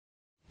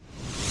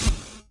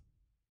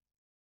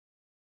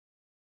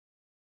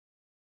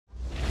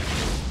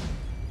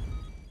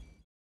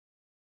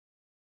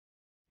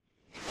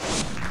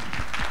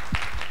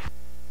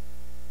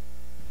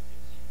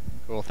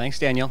Thanks,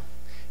 Daniel.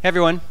 Hey,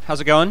 everyone. How's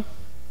it going?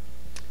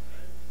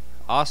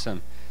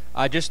 Awesome.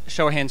 Just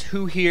show of hands,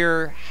 who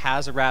here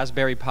has a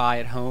Raspberry Pi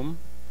at home?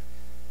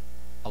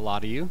 A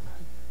lot of you.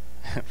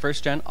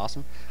 First gen,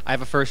 awesome. I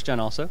have a first gen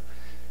also.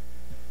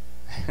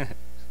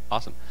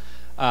 Awesome.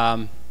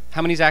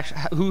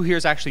 Who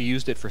here's actually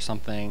used it for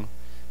something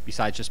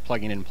besides just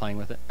plugging in and playing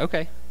with it?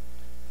 Okay.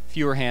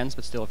 Fewer hands,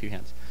 but still a few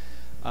hands.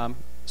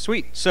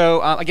 Sweet.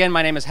 So again,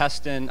 my name is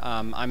Heston.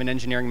 I'm an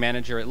engineering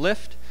manager at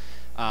Lyft.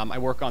 I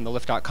work on the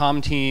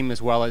Lyft.com team as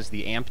well as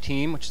the AMP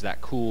team, which is that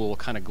cool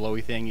kind of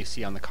glowy thing you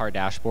see on the car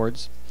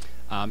dashboards.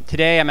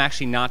 Today, I'm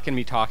actually not going to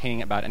be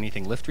talking about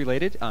anything Lyft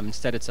related.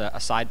 Instead, it's a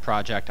side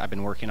project I've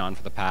been working on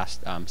for the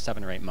past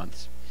 7 or 8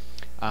 months.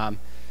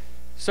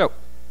 So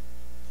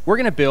we're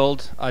going to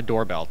build a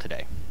doorbell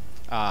today,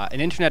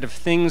 an Internet of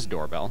Things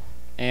doorbell.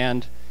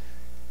 And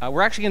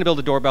we're actually going to build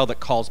a doorbell that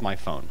calls my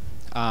phone.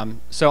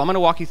 So I'm going to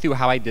walk you through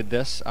how I did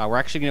this. We're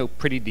actually going to go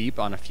pretty deep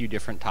on a few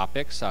different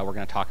topics. We're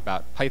going to talk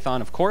about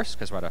Python, of course,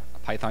 because we're at a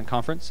Python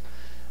conference.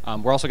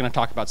 We're also going to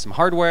talk about some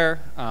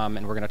hardware,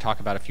 and we're going to talk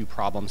about a few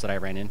problems that I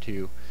ran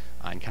into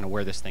and kind of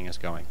where this thing is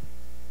going.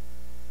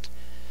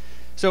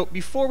 So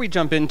before we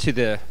jump into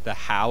the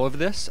how of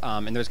this,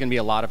 and there's going to be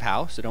a lot of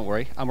how, so don't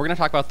worry, we're going to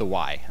talk about the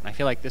why. And I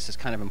feel like this is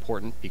kind of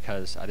important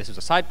because this is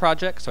a side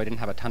project, so I didn't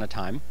have a ton of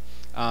time.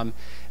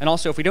 And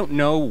also, if we don't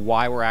know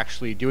why we're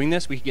actually doing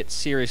this, we could get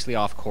seriously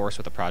off course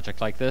with a project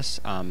like this.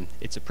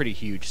 It's a pretty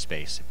huge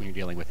space when you're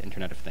dealing with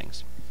Internet of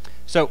Things.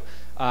 So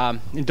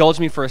indulge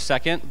me for a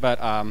second, but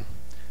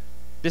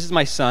this is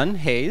my son,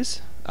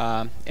 Hayes,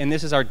 and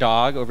this is our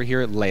dog over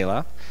here,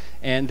 Layla,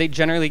 and they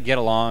generally get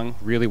along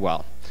really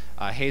well.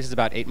 Hayes is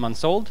about 8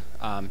 months old,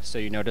 so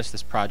you notice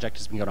this project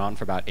has been going on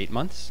for about 8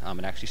 months.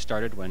 It actually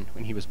started when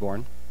he was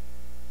born.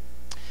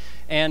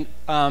 And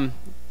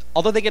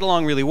although they get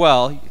along really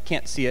well, you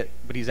can't see it,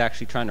 but he's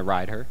actually trying to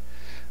ride her.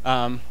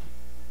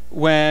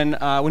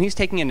 When he's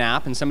taking a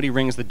nap and somebody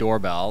rings the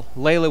doorbell,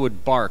 Layla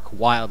would bark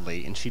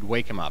wildly, and she'd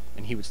wake him up,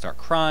 and he would start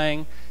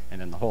crying, and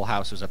then the whole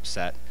house was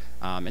upset.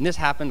 And this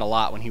happened a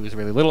lot when he was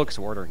really little, because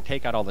we're ordering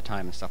takeout all the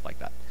time and stuff like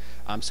that.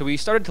 So we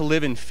started to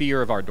live in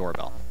fear of our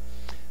doorbell.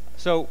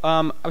 So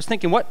I was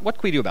thinking, what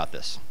could we do about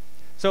this?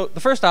 So the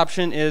first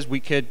option is we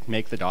could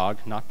make the dog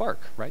not bark,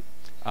 right?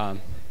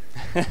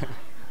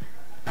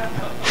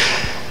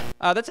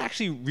 That's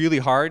actually really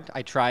hard.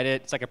 I tried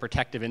it. It's like a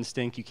protective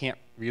instinct. You can't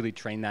really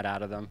train that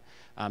out of them.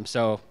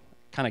 So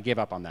kind of gave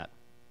up on that.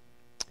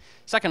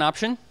 Second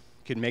option, you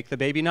could make the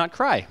baby not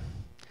cry.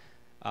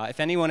 If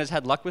anyone has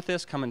had luck with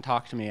this, come and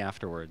talk to me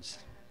afterwards.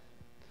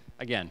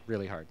 Again,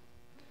 really hard.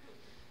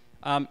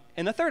 And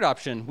the third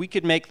option, we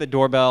could make the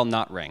doorbell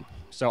not ring.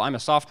 So I'm a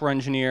software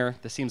engineer.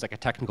 This seems like a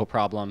technical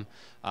problem.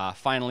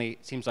 Finally,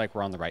 it seems like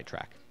we're on the right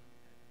track.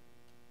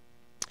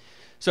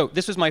 So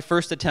this was my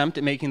first attempt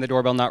at making the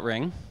doorbell not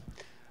ring.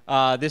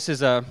 This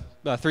is a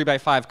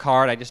 3x5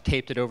 card. I just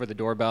taped it over the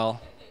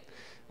doorbell.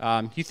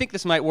 You think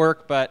this might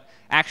work, but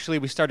actually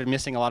we started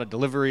missing a lot of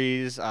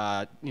deliveries.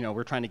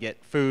 We're trying to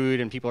get food,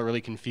 and people are really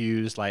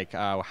confused, like,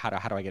 how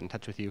do I get in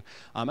touch with you?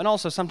 And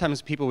also,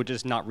 sometimes people would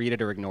just not read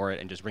it or ignore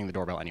it and just ring the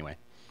doorbell anyway.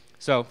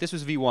 So this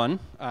was V1.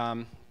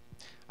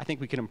 I think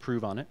we can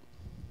improve on it.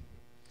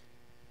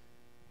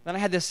 Then I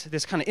had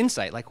this kind of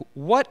insight, like,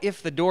 what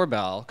if the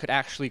doorbell could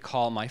actually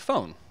call my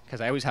phone? Because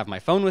I always have my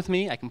phone with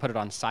me. I can put it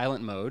on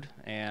silent mode,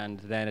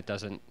 and then it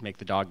doesn't make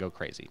the dog go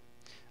crazy.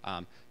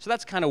 So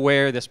that's kind of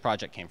where this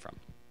project came from.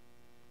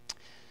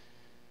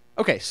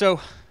 OK, so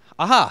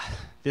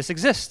this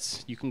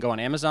exists. You can go on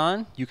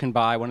Amazon. You can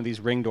buy one of these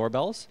Ring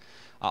doorbells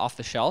off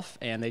the shelf,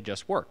 and they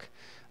just work.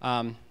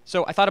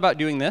 So I thought about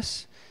doing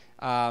this.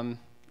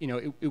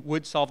 It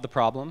would solve the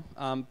problem,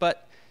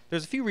 but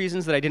there's a few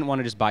reasons that I didn't want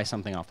to just buy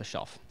something off the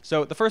shelf.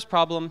 So the first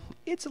problem,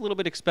 it's a little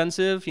bit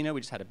expensive. We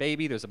just had a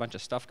baby. There's a bunch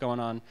of stuff going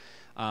on.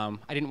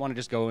 I didn't want to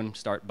just go and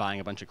start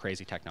buying a bunch of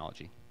crazy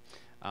technology.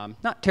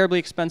 Not terribly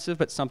expensive,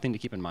 but something to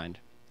keep in mind.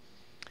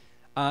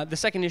 The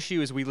second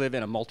issue is we live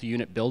in a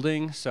multi-unit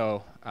building,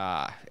 so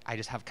I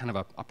just have kind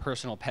of a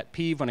personal pet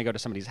peeve when I go to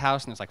somebody's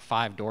house and there's like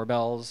 5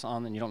 doorbells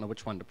on, and you don't know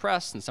which one to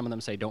press, and some of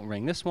them say don't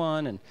ring this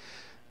one. And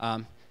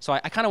so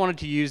I kind of wanted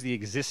to use the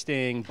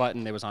existing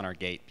button that was on our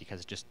gate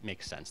because it just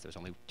makes sense. There's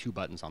only 2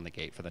 buttons on the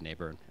gate for the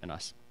neighbor and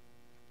us.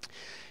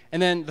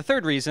 And then the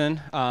third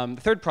reason, the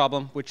third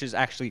problem, which is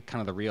actually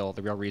kind of the real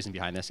reason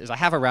behind this, is I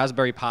have a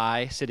Raspberry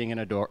Pi sitting in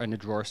a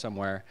drawer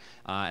somewhere,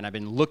 and I've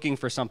been looking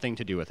for something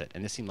to do with it,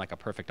 and this seemed like a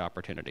perfect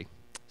opportunity.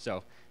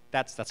 So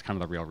that's kind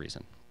of the real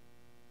reason.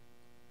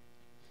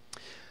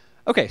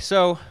 OK,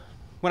 so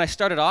when I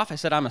started off, I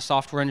said I'm a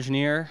software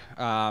engineer.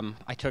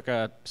 I took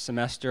a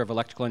semester of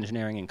electrical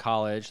engineering in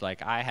college.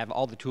 Like, I have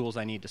all the tools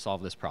I need to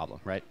solve this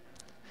problem, right?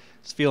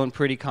 Just feeling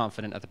pretty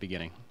confident at the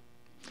beginning.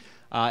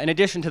 In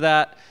addition to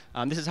that,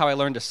 this is how I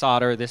learned to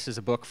solder. This is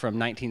a book from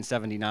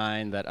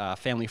 1979 that a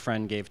family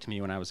friend gave to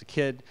me when I was a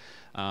kid.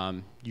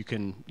 You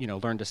can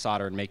learn to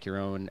solder and make your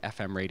own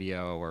FM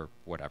radio or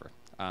whatever.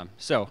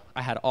 So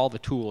I had all the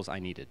tools I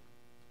needed.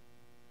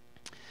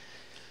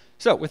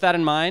 So with that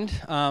in mind,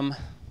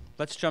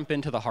 let's jump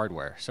into the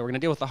hardware. So we're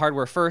going to deal with the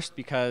hardware first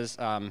because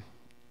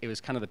it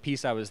was kind of the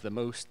piece I was the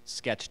most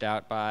sketched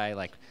out by.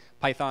 Like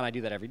Python, I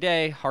do that every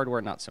day.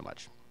 Hardware, not so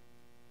much.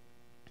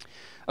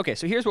 OK,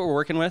 so here's what we're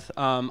working with.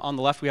 On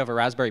the left, we have a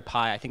Raspberry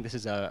Pi. I think this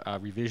is a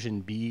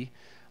revision B.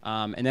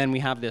 And then we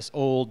have this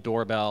old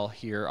doorbell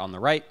here on the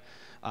right.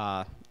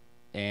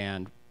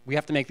 And we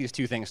have to make these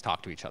two things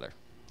talk to each other.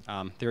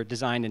 They're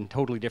designed in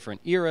totally different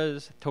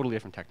eras, totally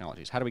different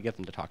technologies. How do we get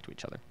them to talk to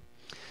each other?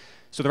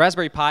 So the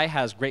Raspberry Pi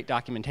has great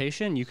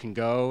documentation. You can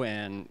go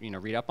and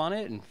read up on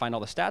it and find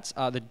all the stats.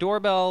 The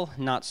doorbell,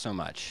 not so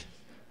much.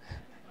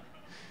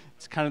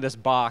 It's kind of this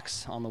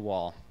box on the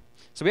wall.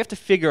 So we have to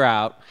figure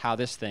out how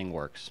this thing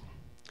works.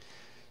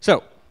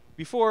 So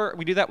before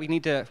we do that, we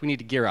need to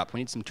gear up. We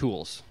need some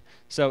tools.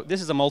 So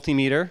this is a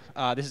multimeter.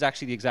 This is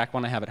actually the exact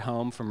one I have at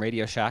home from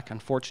Radio Shack.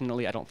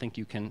 Unfortunately, I don't think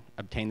you can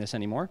obtain this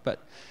anymore,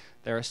 but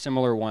there are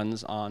similar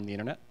ones on the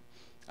internet.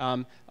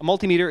 A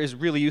multimeter is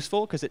really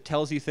useful because it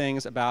tells you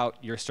things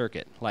about your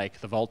circuit, like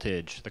the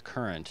voltage, the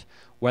current,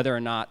 whether or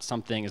not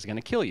something is going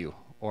to kill you,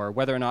 or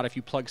whether or not if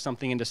you plug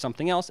something into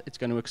something else, it's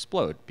going to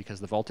explode because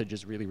the voltage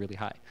is really, really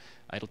high.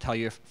 It'll tell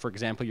you if, for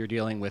example, you're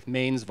dealing with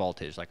mains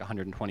voltage, like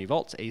 120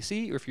 volts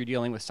AC, or if you're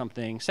dealing with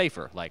something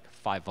safer, like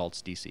 5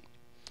 volts DC.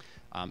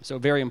 So a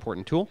very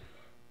important tool.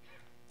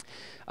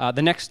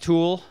 The next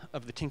tool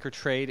of the Tinker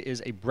trade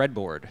is a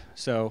breadboard.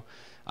 So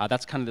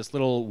that's kind of this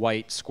little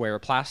white square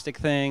plastic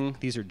thing.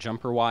 These are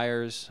jumper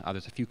wires.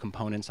 There's a few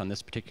components on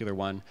this particular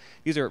one.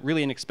 These are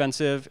really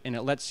inexpensive, and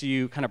it lets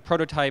you kind of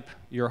prototype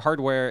your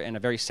hardware in a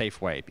very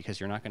safe way because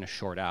you're not going to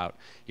short out.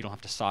 You don't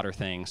have to solder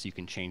things. You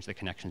can change the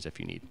connections if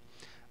you need.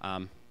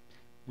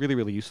 Really,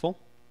 really useful.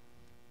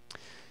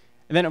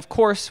 And then, of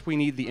course, we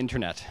need the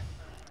internet.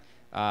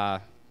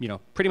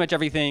 Pretty much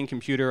everything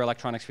computer,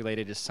 electronics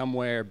related is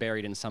somewhere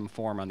buried in some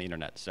form on the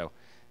internet. So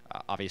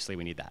obviously,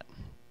 we need that.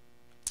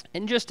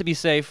 And just to be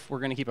safe, we're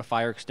going to keep a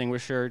fire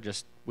extinguisher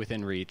just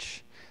within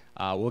reach.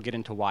 We'll get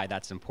into why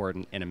that's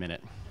important in a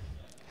minute.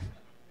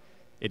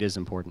 It is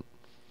important.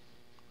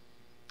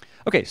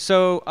 OK,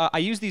 so I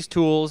use these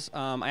tools.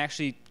 I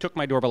actually took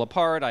my doorbell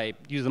apart. I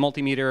used the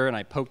multimeter, and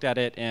I poked at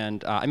it,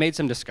 and I made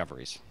some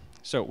discoveries.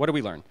 So what did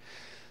we learn?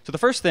 So the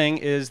first thing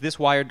is this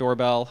wired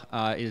doorbell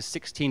is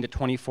 16 to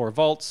 24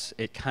 volts.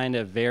 It kind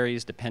of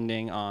varies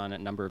depending on a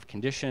number of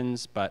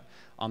conditions, but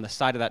on the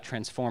side of that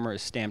transformer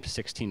is stamped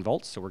 16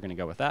 volts, so we're going to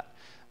go with that.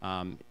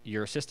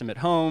 Your system at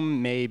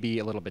home may be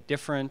a little bit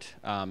different,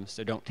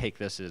 so don't take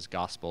this as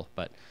gospel,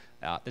 but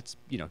it's,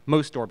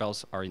 most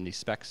doorbells are in these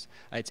specs.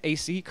 It's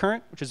AC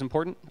current, which is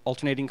important,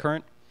 alternating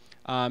current,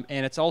 and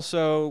it's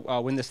also,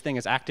 when this thing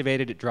is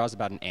activated, it draws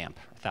about an amp,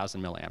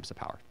 1,000 milliamps of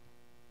power.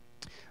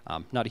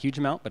 Not a huge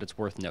amount, but it's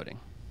worth noting.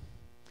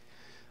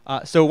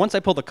 So once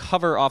I pull the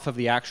cover off of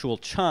the actual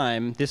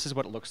chime, this is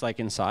what it looks like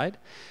inside.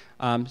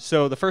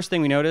 So the first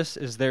thing we notice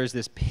is there's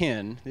this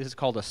pin. This is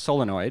called a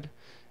solenoid.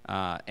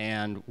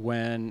 And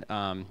when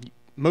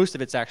most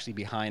of it's actually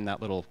behind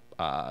that little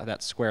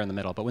that square in the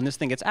middle. But when this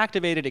thing gets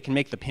activated, it can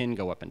make the pin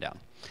go up and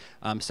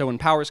down. So when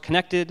power is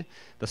connected,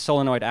 the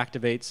solenoid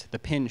activates. The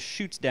pin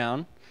shoots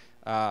down.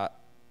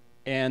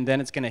 And then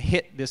it's going to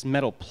hit this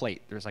metal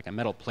plate. There's like a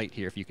metal plate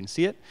here, if you can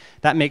see it.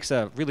 That makes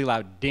a really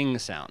loud ding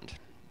sound.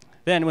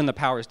 Then when the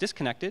power is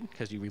disconnected,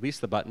 because you release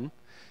the button,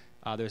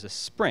 there's a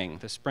spring.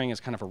 The spring is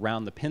kind of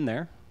around the pin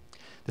there.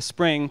 The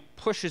spring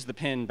pushes the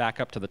pin back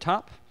up to the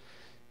top,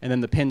 and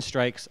then the pin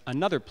strikes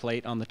another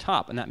plate on the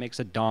top, and that makes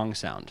a dong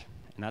sound.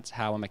 And that's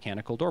how a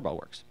mechanical doorbell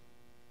works.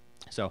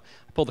 So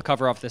I pulled the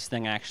cover off this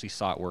thing. I actually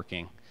saw it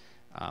working.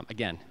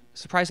 Again,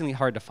 surprisingly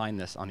hard to find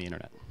this on the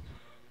internet.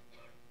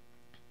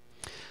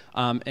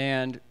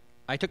 And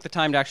I took the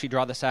time to actually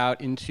draw this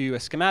out into a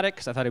schematic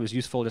because I thought it was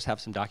useful to just have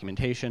some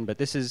documentation. But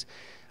this is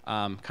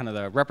kind of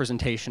the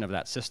representation of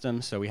that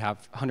system. So we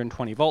have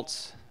 120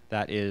 volts.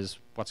 That is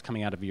what's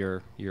coming out of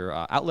your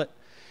outlet.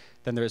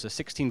 Then there's a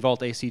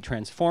 16-volt AC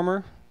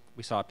transformer.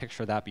 We saw a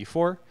picture of that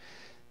before.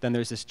 Then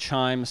there's this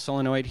chime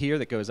solenoid here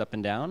that goes up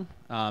and down.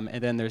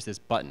 And then there's this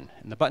button.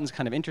 And the button's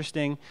kind of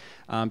interesting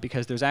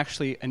because there's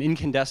actually an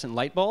incandescent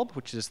light bulb,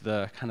 which is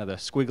the kind of the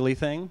squiggly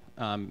thing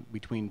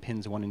between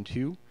pins 1 and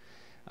 2.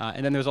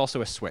 And then there's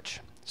also a switch.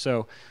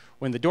 So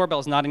when the doorbell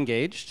is not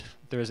engaged,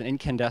 there's an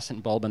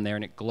incandescent bulb in there,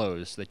 and it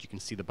glows so that you can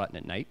see the button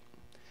at night.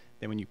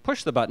 Then when you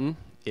push the button,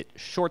 it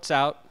shorts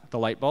out the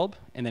light bulb,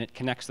 and then it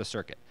connects the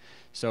circuit.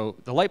 So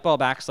the light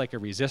bulb acts like a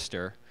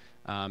resistor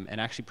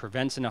and actually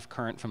prevents enough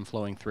current from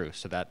flowing through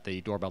so that the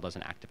doorbell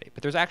doesn't activate.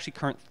 But there's actually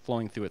current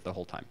flowing through it the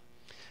whole time.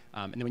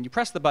 And then when you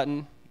press the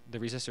button, the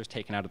resistor is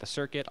taken out of the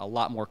circuit, a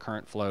lot more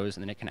current flows,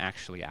 and then it can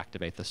actually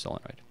activate the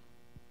solenoid.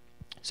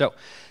 So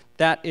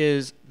that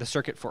is the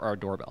circuit for our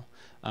doorbell.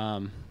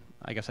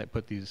 I guess I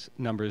put these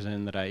numbers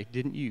in that I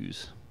didn't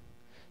use.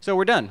 So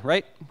we're done,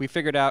 right? We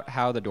figured out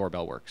how the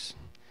doorbell works.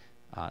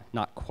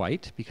 Not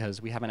quite,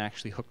 because we haven't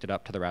actually hooked it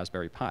up to the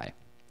Raspberry Pi.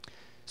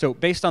 So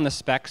based on the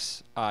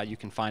specs you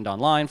can find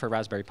online for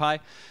Raspberry Pi,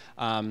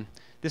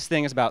 this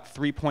thing is about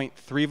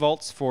 3.3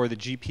 volts for the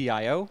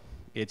GPIO.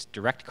 It's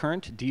direct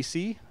current,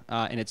 DC,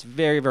 and it's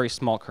very, very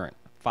small current,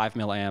 5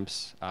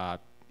 milliamps,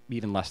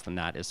 even less than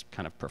that is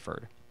kind of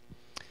preferred.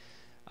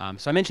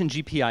 So I mentioned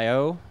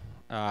GPIO.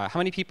 How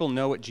many people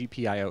know what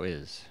GPIO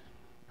is?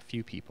 A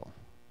few people.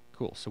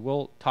 Cool. So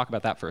we'll talk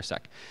about that for a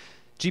sec.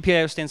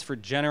 GPIO stands for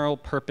General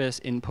Purpose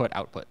Input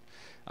Output.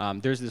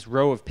 There's this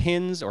row of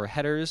pins or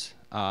headers.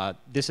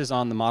 This is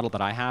on the model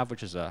that I have,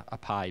 which is a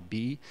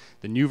PyBay.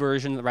 The new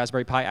version of the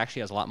Raspberry Pi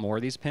actually has a lot more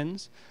of these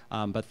pins,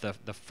 but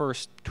the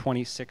first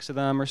 26 of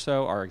them or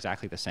so are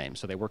exactly the same,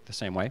 so they work the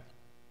same way.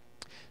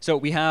 So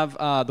we have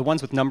the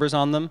ones with numbers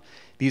on them.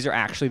 These are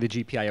actually the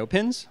GPIO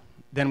pins.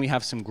 Then we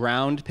have some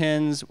ground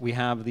pins. We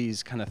have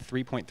these kind of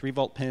 3.3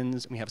 volt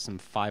pins, and we have some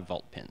 5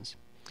 volt pins.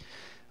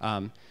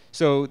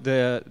 So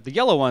the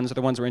yellow ones are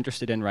the ones we're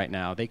interested in right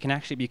now. They can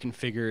actually be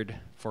configured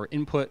for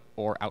input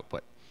or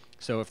output.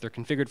 So if they're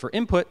configured for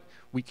input,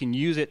 we can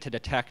use it to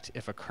detect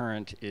if a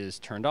current is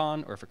turned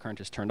on or if a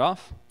current is turned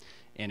off.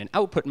 And in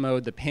output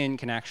mode, the pin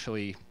can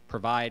actually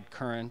provide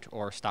current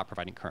or stop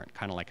providing current,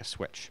 kind of like a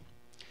switch.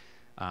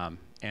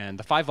 And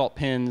the 5 volt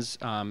pins,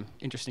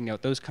 interesting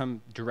note, those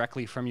come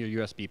directly from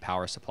your USB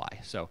power supply.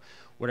 So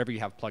whatever you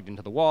have plugged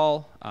into the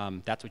wall,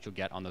 that's what you'll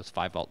get on those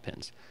 5 volt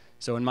pins.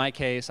 So in my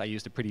case, I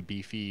used a pretty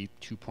beefy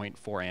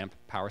 2.4 amp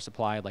power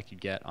supply like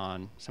you'd get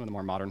on some of the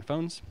more modern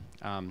phones.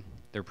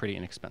 They're pretty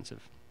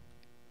inexpensive.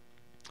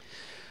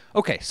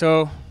 Okay,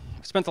 so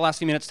I've spent the last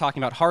few minutes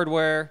talking about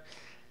hardware.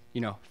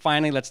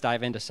 Finally, let's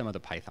dive into some of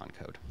the Python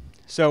code.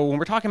 So when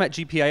we're talking about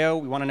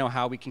GPIO, we want to know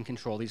how we can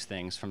control these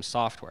things from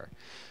software.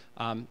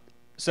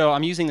 So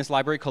I'm using this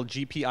library called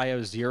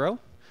GPIO0.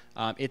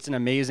 It's an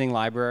amazing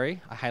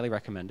library. I highly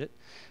recommend it.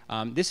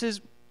 This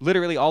is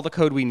literally all the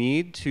code we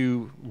need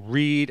to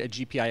read a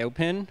GPIO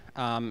pin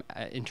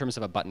in terms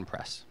of a button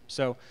press.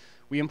 So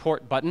we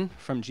import button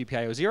from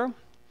GPIO0.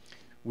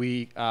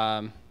 We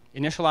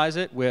initialize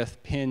it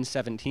with pin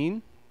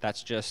 17.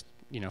 That's just,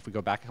 if we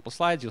go back a couple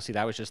slides, you'll see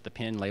that was just the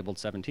pin labeled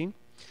 17.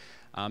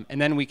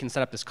 And then we can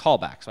set up this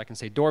callback. So I can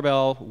say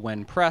doorbell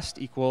when pressed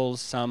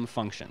equals some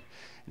function.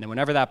 And then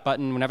whenever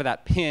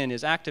that pin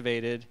is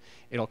activated,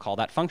 it'll call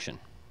that function.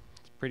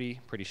 It's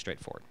pretty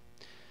straightforward.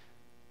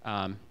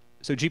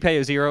 So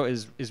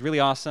GPIO0 is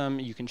really awesome.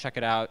 You can check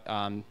it out,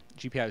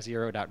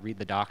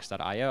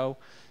 gpio0.readthedocs.io.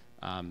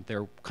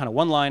 Their kind of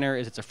one-liner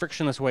is it's a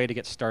frictionless way to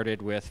get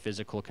started with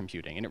physical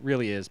computing. And it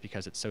really is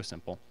because it's so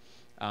simple.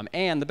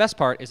 And the best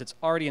part is it's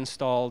already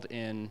installed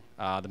in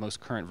the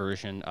most current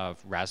version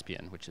of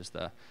Raspbian, which is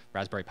the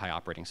Raspberry Pi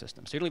operating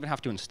system. So you don't even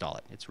have to install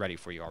it. It's ready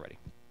for you already.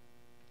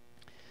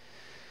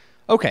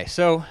 OK,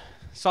 so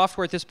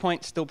software at this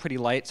point is still pretty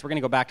light. So we're going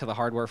to go back to the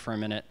hardware for a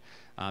minute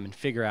and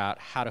figure out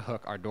how to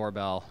hook our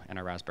doorbell and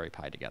our Raspberry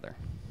Pi together.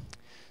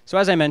 So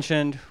as I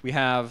mentioned, we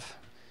have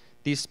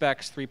these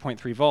specs,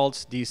 3.3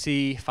 volts,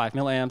 DC, 5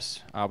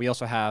 milliamps. We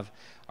also have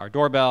our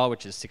doorbell,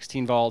 which is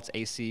 16 volts,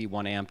 AC,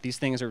 1 amp. These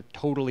things are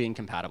totally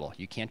incompatible.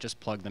 You can't just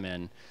plug them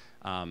in.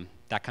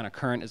 That kind of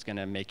current is going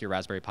to make your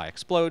Raspberry Pi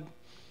explode.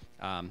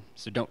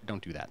 So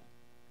don't do that.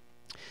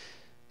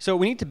 So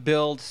we need to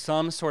build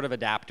some sort of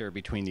adapter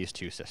between these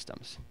two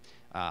systems.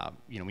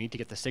 We need to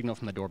get the signal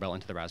from the doorbell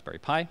into the Raspberry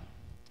Pi.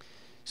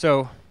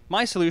 So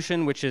my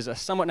solution, which is a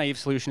somewhat naive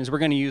solution, is we're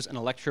going to use an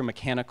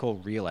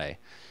electromechanical relay.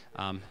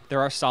 There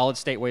are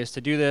solid-state ways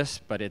to do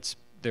this, but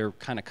they're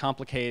kind of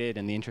complicated.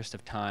 In the interest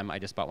of time, I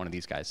just bought one of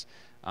these guys.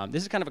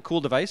 This is kind of a cool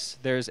device.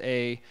 There's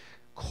a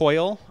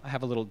coil. I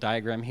have a little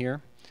diagram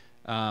here.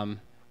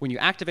 When you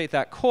activate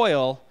that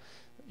coil,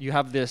 you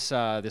have this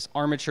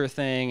armature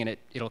thing, and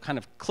it'll kind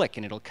of click,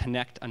 and it'll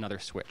connect another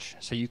switch.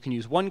 So you can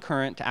use one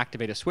current to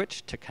activate a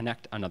switch to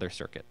connect another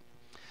circuit.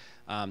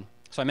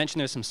 So I mentioned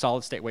there's some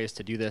solid-state ways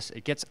to do this.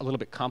 It gets a little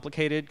bit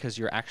complicated because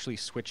you're actually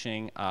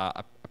switching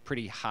a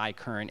pretty high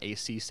current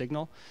AC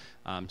signal.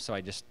 So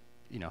I just,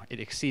 it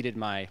exceeded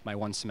my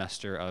 1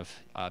 semester of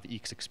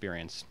EECS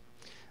experience.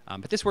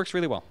 But this works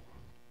really well.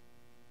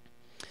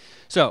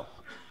 So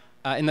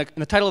in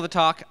the title of the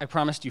talk, I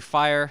promised you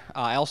fire.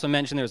 I also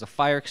mentioned there's a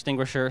fire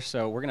extinguisher.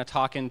 So we're going to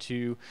talk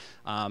into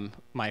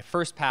my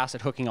first pass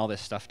at hooking all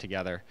this stuff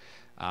together.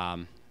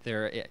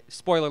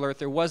 Spoiler alert,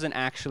 there wasn't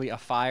actually a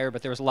fire,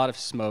 but there was a lot of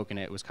smoke, and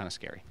it was kind of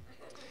scary.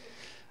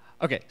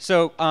 OK,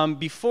 so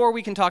before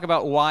we can talk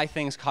about why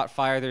things caught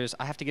fire,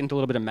 I have to get into a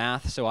little bit of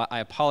math. So I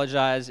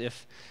apologize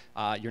if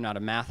you're not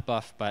a math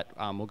buff, but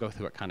we'll go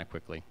through it kind of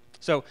quickly.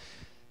 So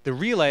the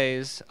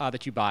relays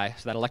that you buy,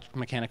 so that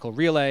electromechanical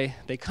relay,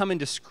 they come in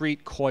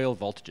discrete coil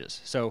voltages.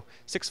 So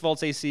 6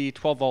 volts AC,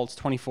 12 volts,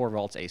 24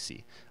 volts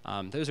AC.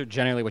 Those are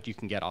generally what you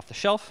can get off the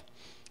shelf.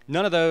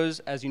 None of those,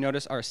 as you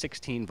notice, are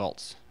 16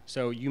 volts.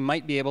 So you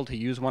might be able to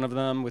use one of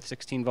them with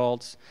 16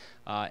 volts.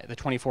 The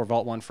 24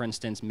 volt one, for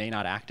instance, may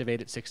not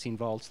activate at 16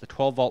 volts. The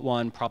 12 volt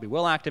one probably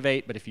will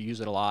activate, but if you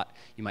use it a lot,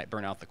 you might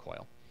burn out the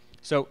coil.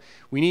 So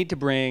we need to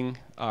bring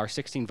our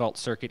 16 volt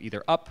circuit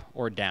either up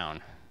or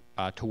down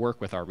to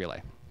work with our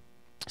relay.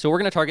 So we're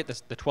going to target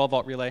the 12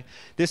 volt relay.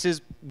 This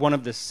is one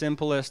of the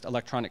simplest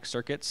electronic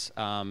circuits.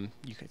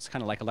 It's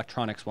kind of like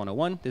electronics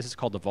 101. This is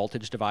called the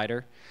voltage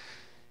divider.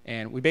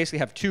 And we basically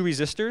have 2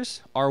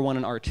 resistors, R1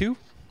 and R2.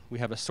 We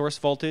have a source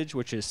voltage,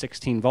 which is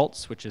 16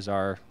 volts, which is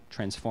our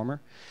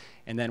transformer.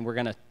 and then we're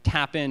going to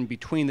tap in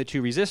between the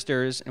two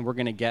resistors, and we're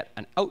going to get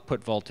an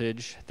output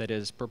voltage that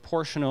is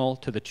proportional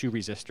to the two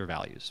resistor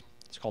values.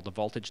 It's called the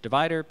voltage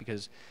divider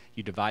because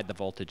you divide the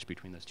voltage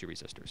between those two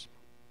resistors.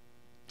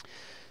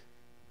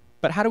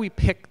 But how do we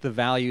pick the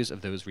values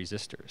of those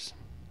resistors?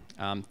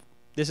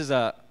 This is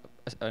an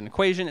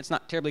equation. It's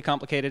not terribly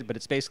complicated, but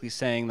it's basically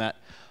saying that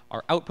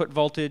our output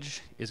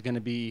voltage is going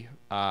to be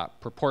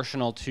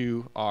proportional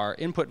to our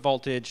input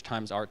voltage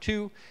times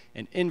R2,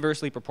 and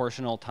inversely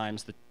proportional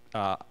times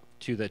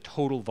to the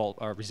total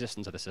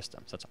resistance of the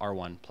system. So that's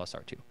R1 plus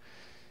R2.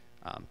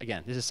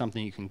 Again, this is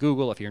something you can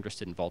Google if you're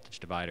interested in voltage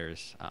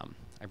dividers.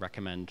 I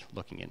recommend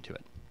looking into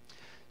it.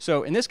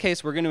 So in this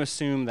case, we're going to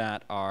assume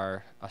that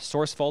our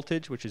source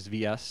voltage, which is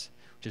Vs,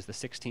 which is the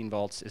 16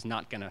 volts, is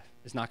not going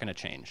to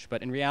change.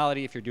 But in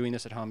reality, if you're doing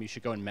this at home, you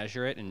should go and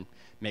measure it and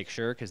make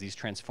sure, because these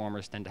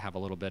transformers tend to have a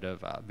little bit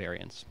of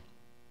variance.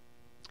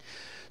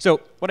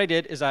 So what I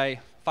did is I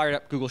fired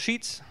up Google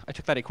Sheets. I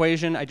took that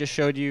equation I just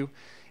showed you,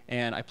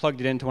 and I plugged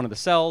it into one of the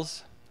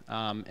cells.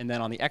 And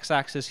then on the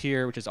x-axis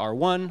here, which is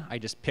R1, I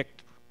just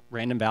picked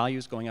random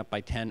values going up by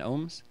 10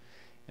 ohms.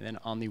 And then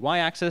on the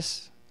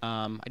y-axis,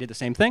 I did the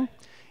same thing.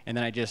 And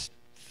then I just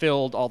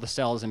filled all the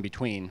cells in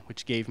between,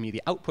 which gave me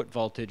the output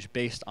voltage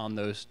based on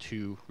those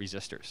two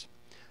resistors.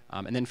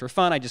 And then for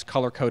fun, I just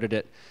color-coded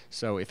it.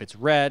 So if it's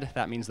red,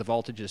 that means the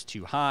voltage is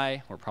too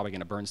high. We're probably going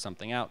to burn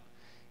something out.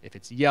 If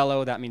it's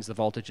yellow, that means the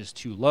voltage is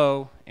too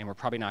low, and we're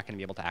probably not going to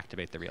be able to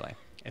activate the relay.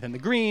 And then the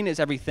green is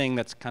everything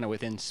that's kind of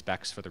within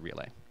specs for the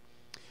relay.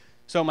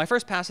 So my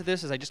first pass at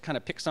this is I just kind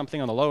of picked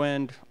something on the low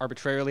end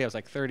arbitrarily. I was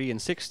like 30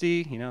 and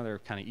 60. You know, they're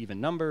kind of even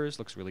numbers.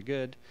 Looks really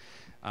good.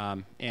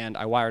 And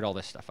I wired all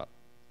this stuff up.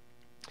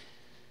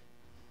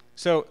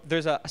 So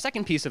there's a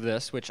second piece of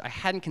this, which I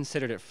hadn't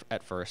considered it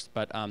at first.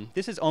 But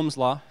this is Ohm's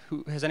law.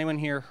 Has anyone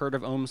here heard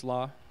of Ohm's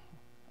law?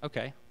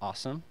 OK,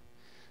 awesome.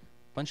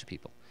 Bunch of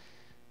people.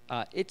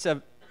 It's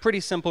a pretty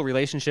simple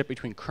relationship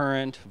between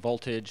current,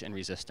 voltage, and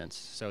resistance.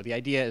 So the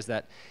idea is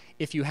that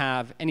if you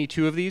have any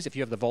two of these, if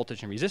you have the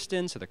voltage and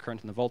resistance, or the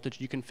current and the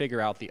voltage, you can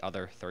figure out the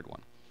other third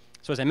one.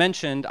 So as I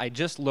mentioned, I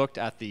just looked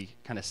at the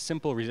kind of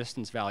simple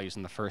resistance values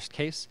in the first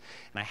case,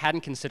 and I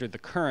hadn't considered the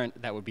current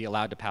that would be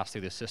allowed to pass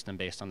through the system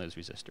based on those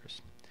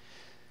resistors.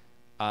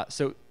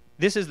 So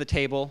this is the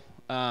table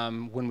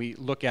when we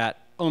look at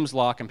Ohm's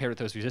law compared with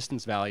those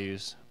resistance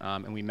values,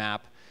 and we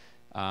map.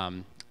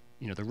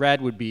 You know, the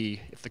red would be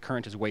if the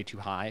current is way too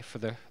high for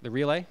the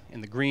relay,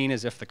 and the green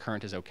is if the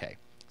current is OK.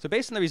 So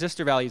based on the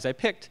resistor values I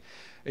picked,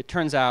 it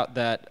turns out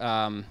that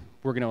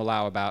we're going to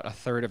allow about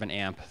 1/3 of an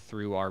amp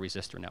through our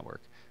resistor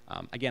network.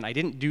 Again, I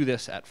didn't do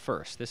this at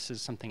first. This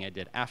is something I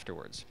did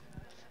afterwards.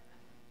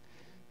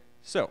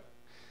 So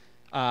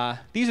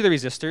these are the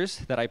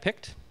resistors that I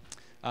picked.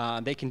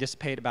 They can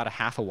dissipate about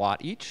 1/2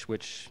 watt each,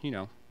 which, you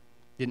know,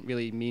 didn't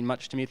really mean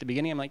much to me at the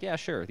beginning. I'm like, yeah,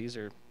 sure, these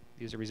are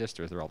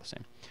resistors. They're all the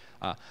same.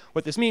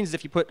 What this means is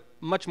if you put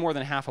much more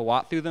than 1/2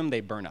 watt through them,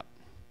 they burn up.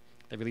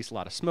 They release a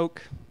lot of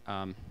smoke.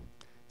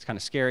 It's kind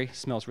of scary.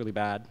 Smells really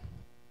bad.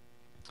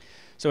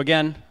 So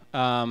again,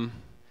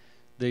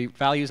 the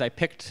values I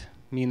picked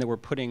mean that we're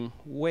putting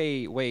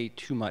way, way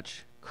too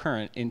much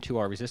current into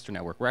our resistor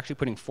network. We're actually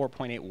putting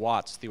 4.8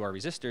 watts through our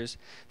resistors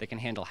that can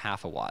handle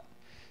 1/2 watt.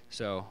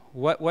 So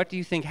what do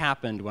you think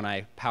happened when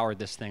I powered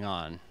this thing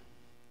on?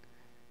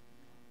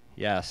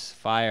 Yes,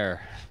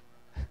 fire.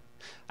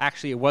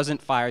 Actually, it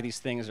wasn't fire. These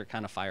things are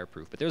kind of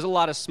fireproof. But there was a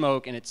lot of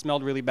smoke, and it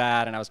smelled really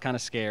bad, and I was kind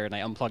of scared, and I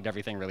unplugged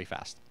everything really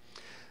fast.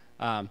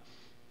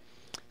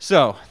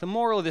 So the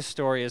moral of this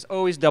story is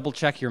always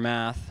double-check your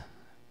math.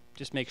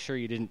 Just make sure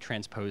you didn't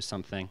transpose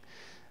something.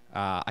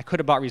 I could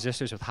have bought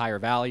resistors with higher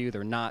value.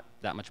 They're not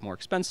that much more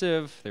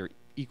expensive. They're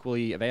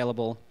equally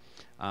available.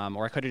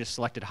 Or I could have just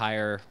selected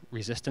higher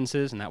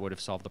resistances, and that would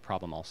have solved the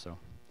problem also.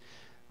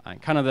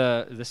 Kind of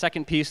the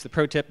second piece, the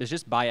pro tip, is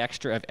just buy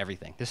extra of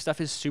everything. This stuff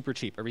is super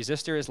cheap. A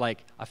resistor is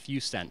like a few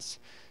cents,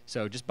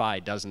 so just buy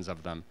dozens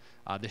of them.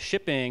 The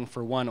shipping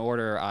for one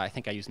order, I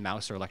think I used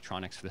Mouse or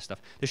Electronics for this stuff.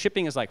 The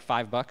shipping is like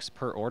 $5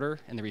 per order,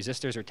 and the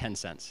resistors are 10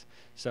 cents.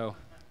 So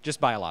just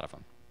buy a lot of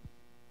them.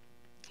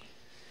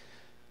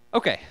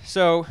 OK,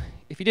 so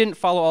if you didn't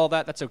follow all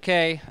that, that's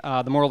OK.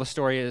 The moral of the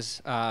story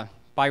is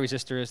buy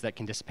resistors that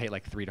can dissipate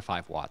like 3 to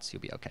 5 watts.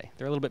 You'll be OK.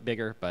 They're a little bit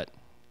bigger, but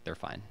they're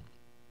fine.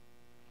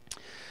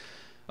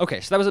 OK,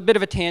 so that was a bit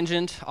of a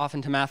tangent off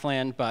into math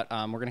land, but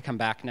we're going to come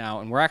back now,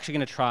 and we're actually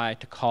going to try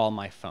to call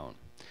my phone.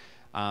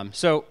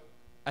 So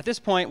at this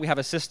point, we have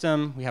a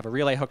system. We have a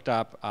relay hooked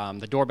up.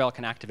 The doorbell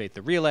can activate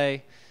the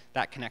relay.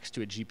 That connects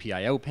to a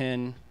GPIO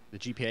pin. The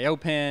GPIO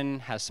pin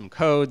has some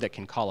code that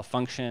can call a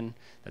function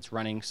that's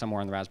running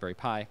somewhere on the Raspberry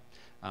Pi.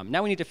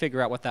 Now we need to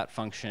figure out what that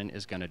function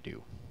is going to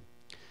do.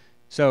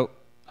 So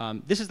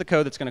this is the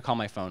code that's going to call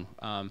my phone.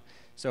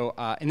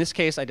 In this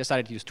case, I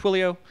decided to use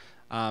Twilio.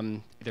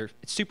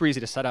 It's super easy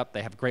to set up.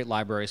 They have great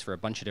libraries for a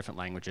bunch of different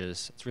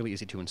languages. It's really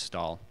easy to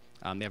install.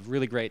 They have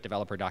really great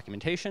developer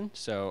documentation,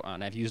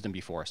 and I've used them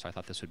before, so I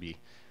thought this would be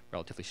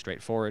relatively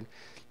straightforward.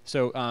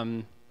 So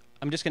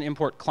I'm just going to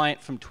import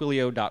client from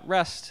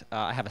twilio.rest.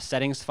 I have a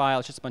settings file.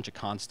 It's just a bunch of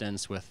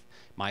constants with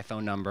my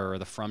phone number or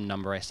the from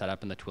number I set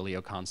up in the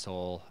Twilio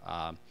console,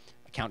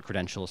 account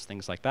credentials,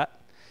 things like that.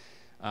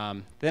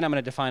 Then I'm going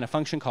to define a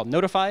function called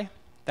notify.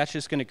 That's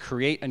just going to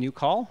create a new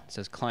call. It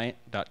says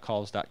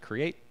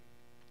client.calls.create.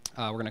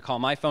 We're going to call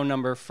my phone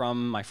number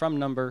from my from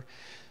number.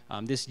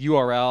 This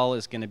URL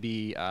is going to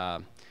be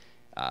a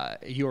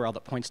URL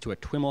that points to a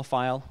TWIML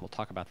file. We'll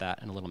talk about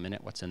that in a little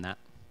minute, what's in that.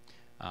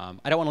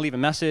 I don't want to leave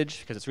a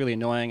message because it's really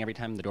annoying every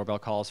time the doorbell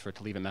calls for it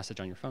to leave a message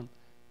on your phone.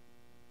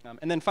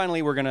 And then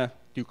finally, we're going to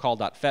do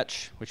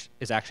call.fetch, which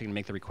is actually going to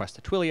make the request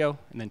to Twilio,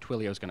 and then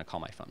Twilio is going to call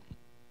my phone.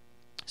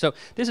 So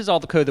this is all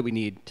the code that we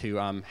need to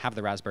have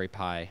the Raspberry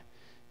Pi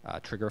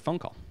trigger a phone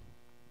call.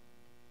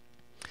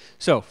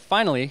 So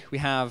finally, we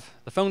have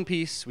the phone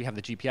piece, we have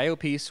the GPIO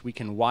piece, we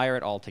can wire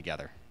it all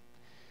together.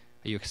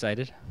 Are you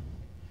excited?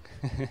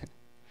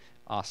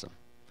 Awesome.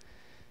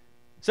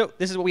 So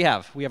this is what we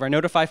have. We have our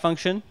notify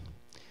function.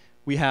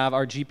 We have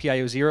our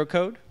GPIO 0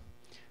 code.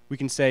 We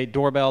can say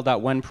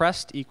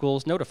doorbell.whenPressed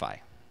equals notify.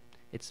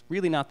 It's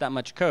really not that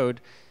much code.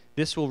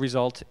 This will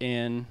result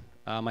in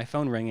my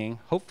phone ringing,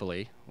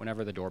 hopefully,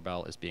 whenever the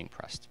doorbell is being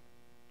pressed.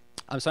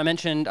 So I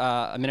mentioned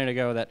a minute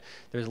ago that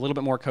there's a little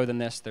bit more code than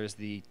this. There's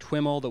the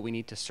TWIML that we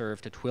need to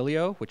serve to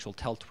Twilio, which will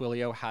tell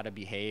Twilio how to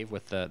behave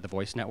with the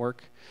voice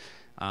network.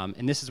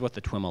 And this is what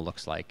the TWIML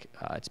looks like.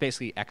 It's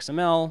basically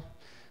XML.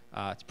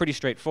 It's pretty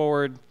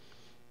straightforward.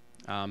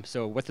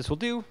 So what this will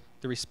do,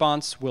 the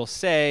response will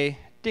say,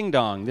 ding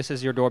dong, this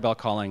is your doorbell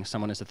calling,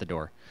 someone is at the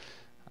door.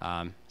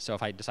 So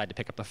if I decide to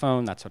pick up the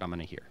phone, that's what I'm going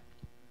to hear.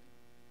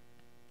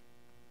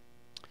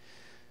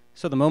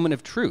 So the moment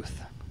of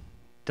truth,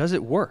 does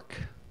it work?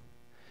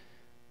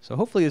 So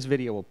hopefully this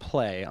video will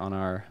play on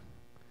our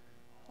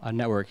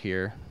network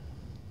here.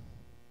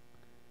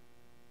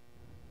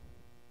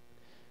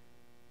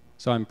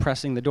 So I'm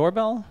pressing the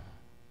doorbell.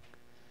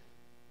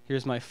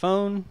 Here's my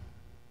phone.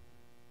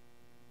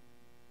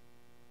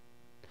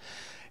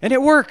 And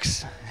it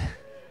works.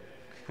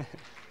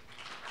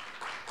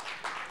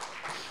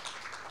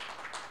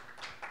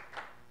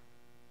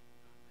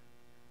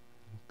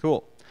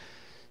 Cool.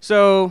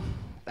 So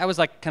that was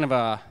like kind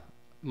of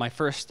my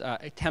first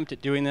attempt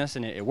at doing this,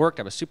 and it worked.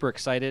 I was super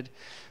excited.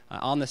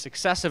 On the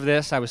success of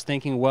this, I was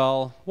thinking,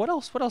 well, what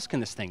else can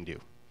this thing do?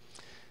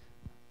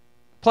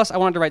 Plus, I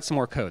wanted to write some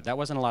more code. That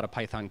wasn't a lot of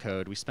Python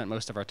code. We spent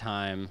most of our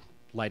time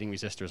lighting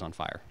resistors on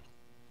fire.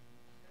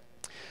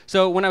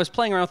 So when I was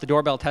playing around with the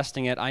doorbell,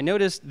 testing it, I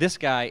noticed this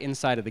guy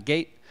inside of the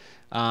gate,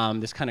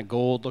 this kind of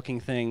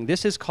gold-looking thing.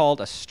 This is called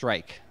a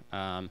strike.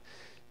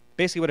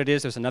 Basically what it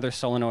is, there's another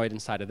solenoid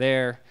inside of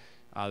there.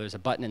 There's a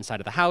button inside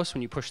of the house.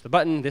 When you push the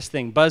button, this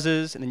thing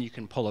buzzes, and then you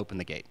can pull open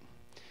the gate.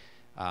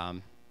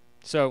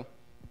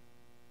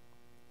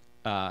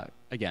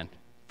 Again,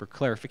 for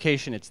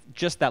clarification, it's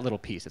just that little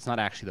piece. It's not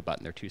actually the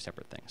button. They're two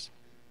separate things.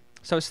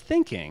 So I was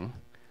thinking,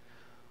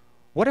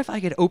 what if I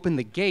could open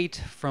the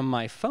gate from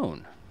my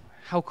phone?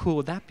 How cool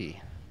would that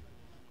be?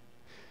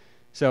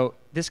 So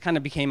this kind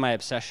of became my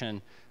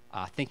obsession,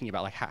 thinking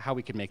about like how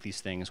we could make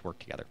these things work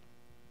together.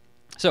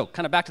 So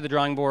kind of back to the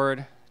drawing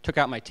board, took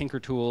out my Tinker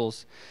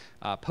tools,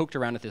 poked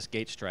around at this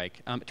gate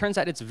strike. It turns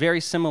out it's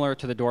very similar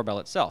to the doorbell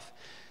itself.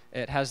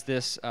 It has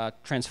this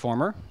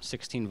transformer,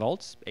 16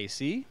 volts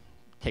AC,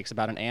 takes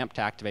about an amp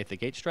to activate the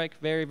gate strike,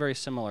 very, very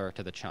similar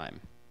to the chime.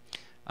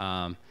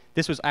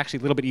 This was actually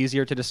a little bit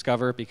easier to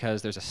discover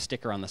because there's a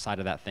sticker on the side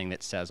of that thing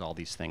that says all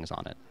these things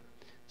on it.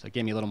 So it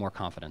gave me a little more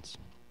confidence.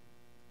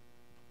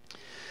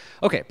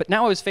 OK, but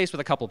now I was faced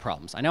with a couple of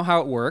problems. I know how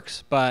it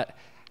works, but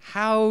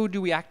how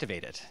do we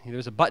activate it?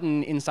 There's a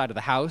button inside of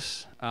the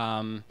house.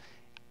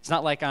 It's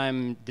not like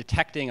I'm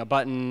detecting a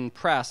button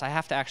press. I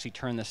have to actually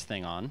turn this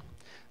thing on.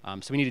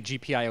 So we need a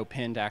GPIO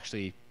pin to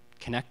actually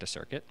connect a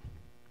circuit.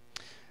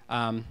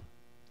 And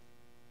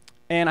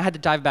I had to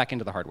dive back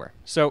into the hardware.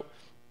 So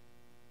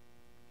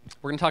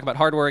we're going to talk about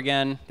hardware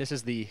again. This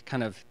is the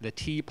kind of the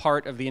T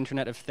part of the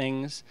Internet of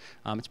Things.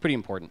 It's pretty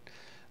important.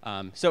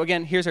 So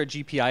again, here's our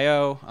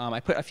GPIO. I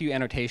put a few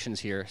annotations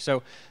here.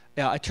 So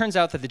it turns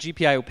out that the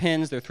GPIO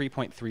pins, they're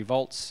 3.3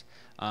 volts.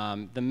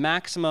 The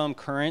maximum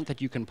current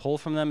that you can pull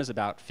from them is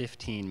about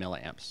 15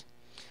 milliamps.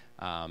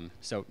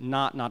 So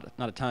not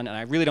a ton, and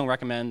I really don't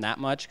recommend that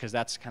much because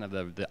that's kind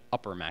of the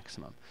upper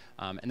maximum.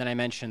 And then I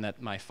mentioned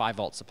that my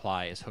 5-volt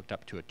supply is hooked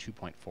up to a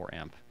 2.4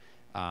 amp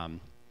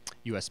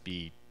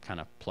USB kind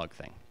of plug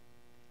thing.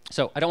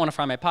 So I don't want to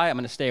fry my Pi. I'm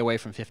going to stay away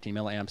from 15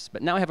 milliamps.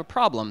 But now I have a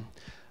problem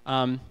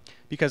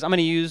because I'm going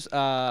to use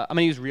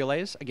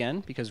relays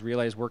again because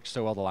relays worked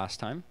so well the last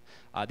time.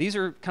 These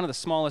are kind of the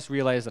smallest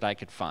relays that I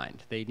could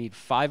find. They need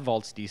 5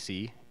 volts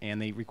DC,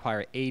 and they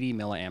require 80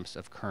 milliamps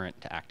of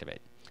current to activate.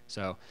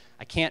 So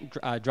I can't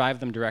drive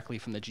them directly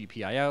from the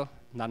GPIO.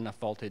 Not enough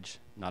voltage,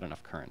 not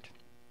enough current.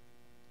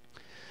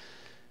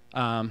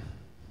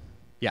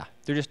 Yeah,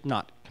 they're just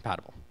not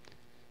compatible.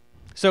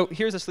 So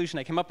here's a solution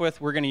I came up with.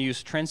 We're going to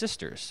use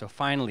transistors. So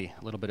finally,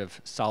 a little bit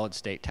of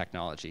solid-state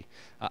technology.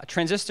 A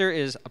transistor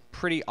is a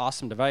pretty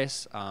awesome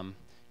device.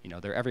 You know,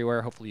 they're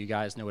everywhere. Hopefully you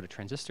guys know what a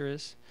transistor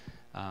is.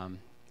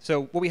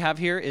 So what we have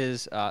here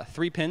is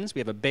 3 pins. We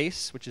have a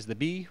base, which is the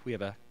B. We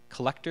have a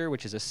collector,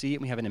 which is a C,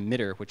 and we have an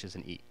emitter, which is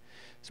an E.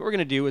 So what we're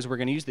going to do is we're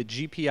going to use the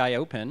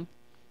GPIO pin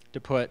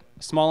to put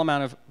a small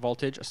amount of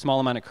voltage, a small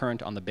amount of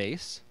current on the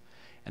base,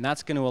 and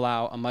that's going to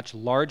allow a much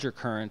larger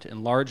current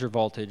and larger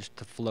voltage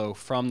to flow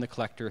from the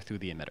collector through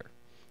the emitter.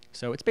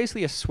 So it's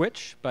basically a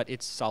switch, but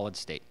it's solid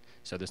state,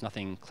 so there's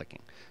nothing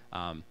clicking.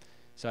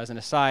 So as an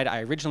aside,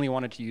 I originally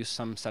wanted to use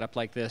some setup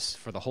like this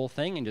for the whole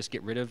thing and just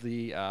get rid of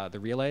the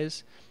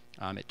relays.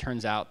 It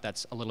turns out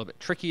that's a little bit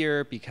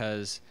trickier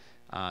because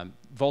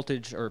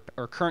voltage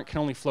or current can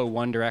only flow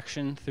one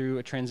direction through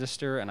a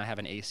transistor, and I have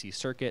an AC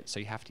circuit, so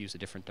you have to use a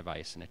different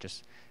device, and it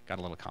just got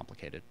a little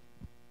complicated.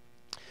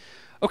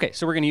 Okay,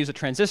 so we're going to use a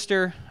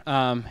transistor.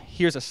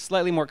 Here's a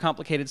slightly more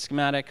complicated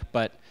schematic,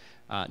 but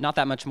not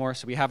that much more.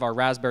 So we have our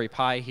Raspberry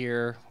Pi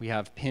here. We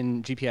have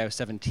pin GPIO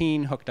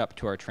 17 hooked up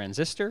to our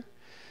transistor.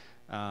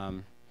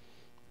 So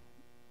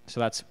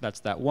that's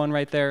that one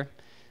right there.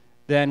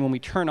 Then when we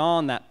turn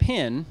on that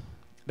pin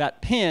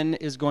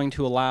is going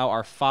to allow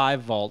our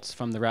 5 volts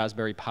from the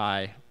Raspberry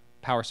Pi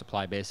power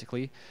supply,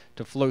 basically,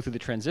 to flow through the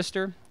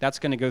transistor. That's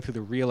going to go through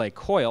the relay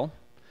coil.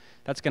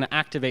 That's going to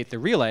activate the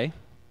relay.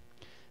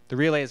 The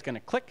relay is going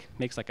to click,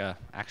 makes like an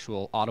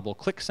actual audible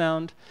click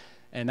sound,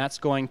 and that's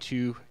going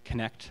to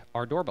connect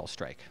our doorbell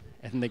strike,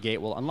 and then the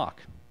gate will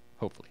unlock,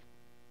 hopefully.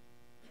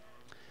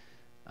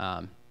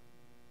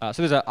 So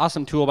there's an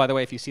awesome tool, by the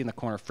way, if you see in the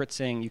corner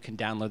Fritzing, you can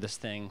download this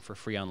thing for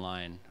free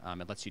online.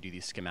 It lets you do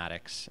these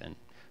schematics and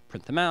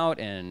print them out,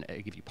 and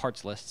give you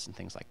parts lists and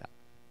things like that.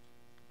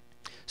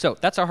 So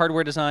that's our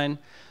hardware design.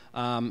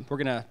 We're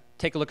going to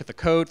take a look at the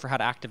code for how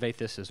to activate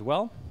this as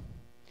well.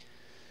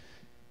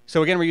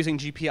 So again, we're using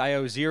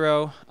GPIO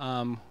 0.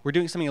 We're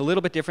doing something a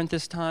little bit different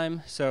this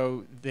time.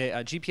 So the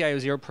GPIO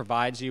 0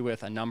 provides you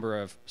with a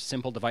number of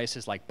simple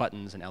devices like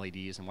buttons and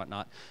LEDs and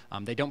whatnot.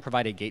 They don't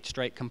provide a gate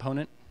strike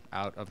component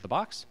out of the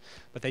box,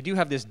 but they do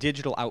have this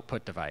digital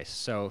output device.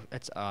 So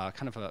it's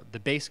kind of the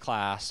base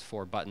class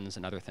for buttons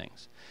and other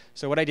things.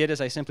 So what I did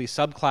is I simply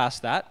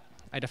subclassed that.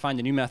 I defined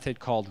a new method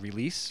called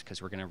release,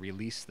 because we're going to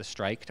release the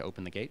strike to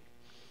open the gate.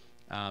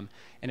 And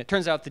it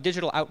turns out the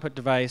digital output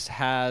device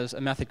has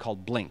a method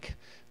called blink.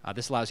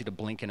 This allows you to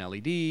blink an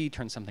LED,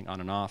 turn something on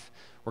and off.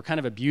 We're kind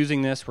of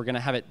abusing this. We're going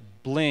to have it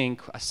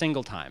blink a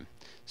single time.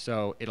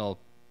 So it'll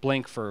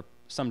blink for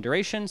some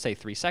duration, say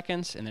 3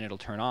 seconds, and then it'll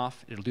turn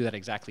off. It'll do that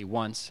exactly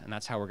once, and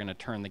that's how we're going to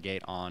turn the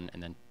gate on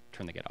and then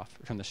turn the gate off,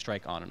 turn the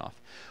strike on and off.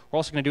 We're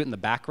also going to do it in the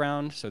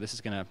background, so this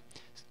is going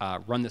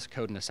to run this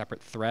code in a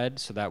separate thread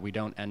so that we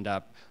don't end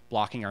up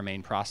blocking our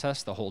main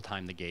process the whole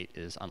time the gate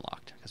is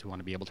unlocked, because we want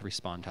to be able to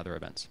respond to other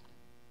events.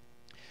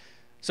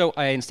 So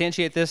I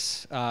instantiate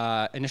this,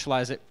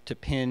 initialize it to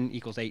pin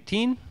equals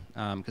 18,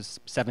 because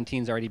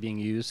 17 is already being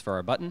used for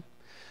our button.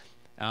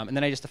 And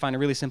then I just define a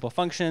really simple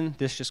function.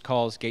 This just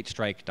calls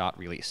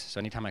gateStrike.release. So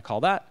anytime I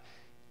call that,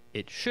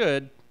 it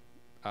should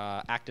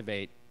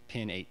activate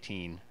pin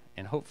 18,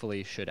 and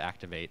hopefully should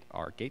activate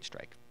our gate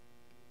strike.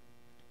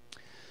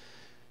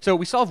 So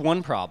we solve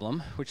one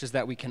problem, which is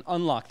that we can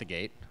unlock the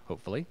gate,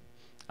 hopefully.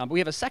 But we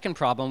have a second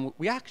problem.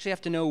 We actually have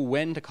to know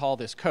when to call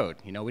this code.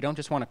 You know, we don't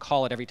just want to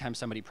call it every time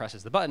somebody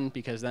presses the button,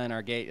 because then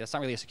our gate, that's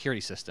not really a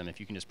security system if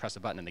you can just press a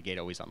button and the gate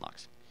always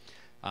unlocks.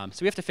 So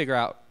we have to figure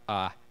out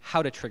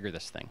how to trigger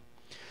this thing.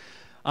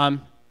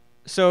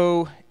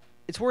 So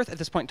it's worth at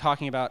this point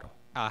talking about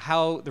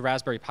how the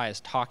Raspberry Pi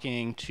is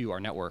talking to our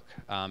network.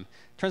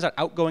 Turns out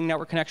outgoing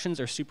network connections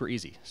are super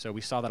easy. So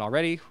we saw that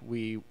already.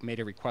 We made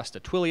a request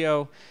to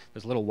Twilio.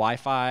 There's a little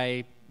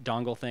Wi-Fi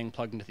dongle thing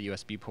plugged into the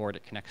USB port.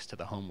 It connects to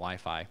the home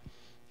Wi-Fi.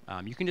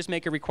 You can just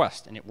make a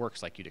request, and it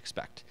works like you'd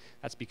expect.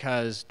 That's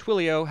because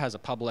Twilio has a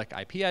public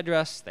IP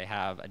address. They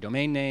have a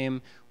domain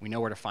name. We know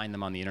where to find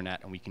them on the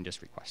internet, and we can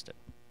just request it.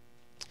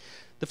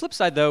 The flip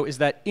side, though, is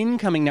that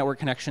incoming network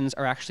connections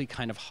are actually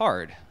kind of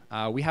hard.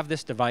 We have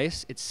this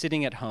device. It's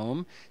sitting at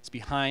home. It's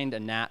behind a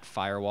NAT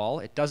firewall.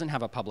 It doesn't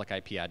have a public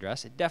IP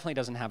address. It definitely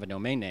doesn't have a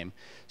domain name.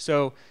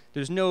 So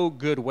there's no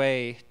good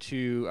way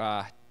to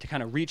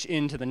kind of reach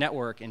into the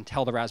network and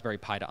tell the Raspberry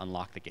Pi to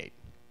unlock the gate.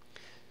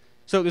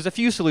 So there's a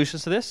few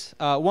solutions to this.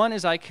 One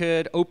is I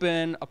could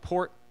open a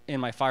port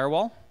in my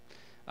firewall.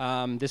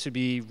 This would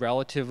be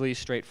relatively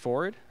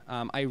straightforward.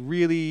 I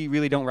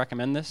really don't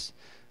recommend this.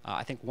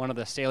 I think one of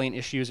the salient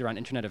issues around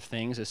Internet of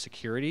Things is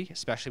security,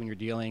 especially when you're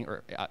dealing,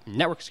 or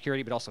network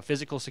security, but also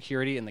physical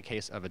security in the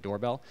case of a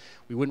doorbell.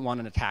 We wouldn't want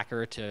an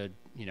attacker to,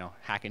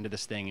 hack into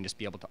this thing and just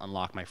be able to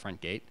unlock my front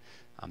gate.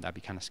 That'd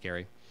be kind of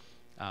scary.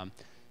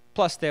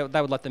 Plus, that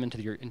would let them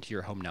into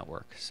your home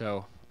network.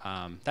 So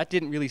that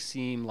didn't really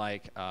seem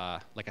like a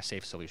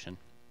safe solution.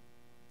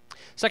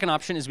 Second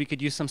option is we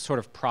could use some sort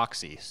of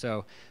proxy.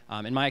 So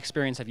in my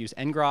experience, I've used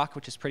ngrok,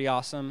 which is pretty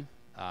awesome.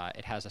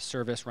 It has a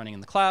service running in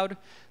the cloud.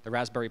 The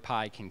Raspberry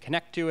Pi can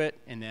connect to it,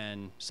 and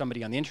then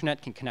somebody on the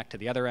internet can connect to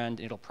the other end,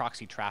 and it'll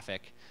proxy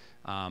traffic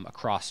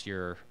across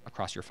your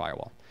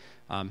firewall.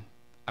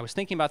 I was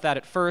thinking about that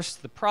at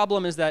first. The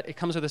problem is that it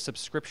comes with a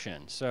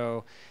subscription,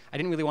 so I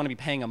didn't really want to be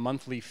paying a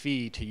monthly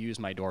fee to use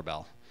my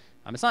doorbell.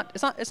 It's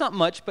not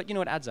much, but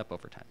it adds up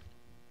over time.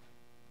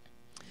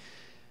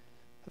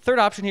 Third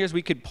option here is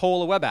we could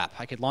poll a web app.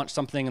 I could launch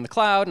something in the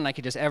cloud, and I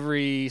could just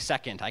every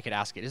second I could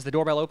ask it, is the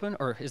doorbell open?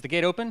 Or is the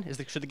gate open?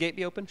 Should the gate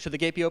be open? Should the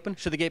gate be open?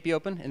 Should the gate be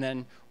open? And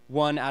then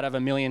 1 out of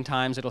 1,000,000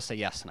 times it'll say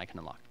yes, and I can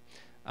unlock.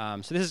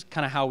 So this is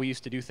kind of how we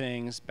used to do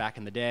things back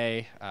in the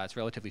day. It's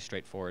relatively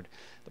straightforward.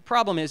 The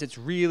problem is it's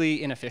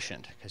really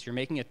inefficient because you're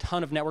making a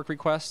ton of network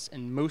requests,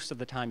 and most of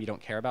the time you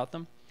don't care about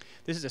them.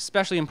 This is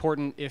especially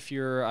important if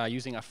you're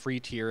using a free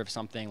tier of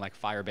something like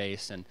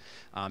Firebase, and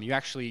you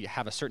actually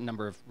have a certain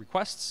number of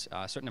requests,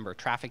 a certain number of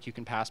traffic you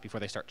can pass before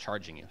they start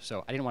charging you.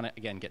 So I didn't want to,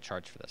 again, get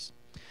charged for this.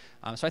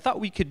 So I thought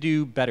we could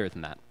do better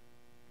than that.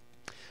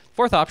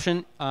 Fourth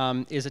option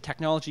is a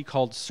technology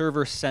called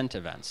server-sent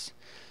events.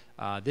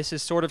 This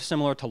is sort of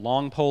similar to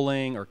long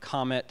polling or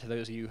Comet, to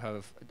those of you who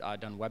have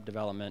done web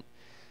development.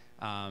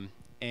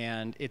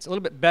 And it's a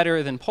little bit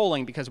better than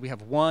polling because we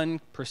have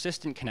one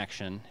persistent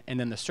connection, and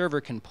then the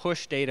server can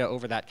push data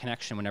over that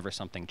connection whenever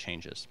something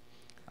changes.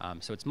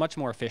 So it's much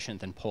more efficient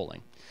than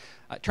polling.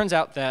 It turns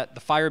out that the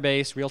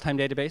Firebase Realtime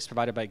Database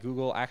provided by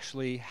Google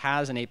actually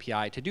has an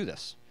API to do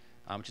this,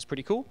 which is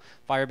pretty cool.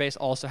 Firebase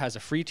also has a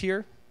free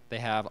tier. They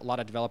have a lot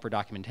of developer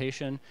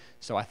documentation,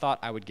 so I thought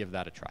I would give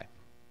that a try.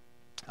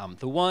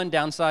 The one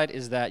downside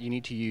is that you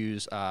need to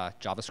use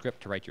JavaScript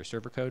to write your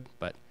server code,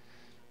 but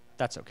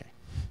that's OK.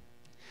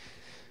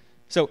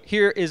 So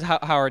here is how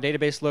our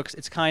database looks.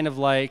 It's kind of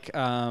like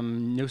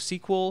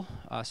NoSQL.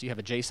 So you have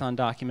a JSON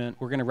document.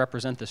 We're going to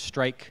represent the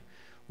strike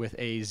with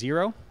a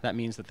 0. That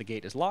means that the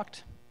gate is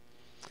locked.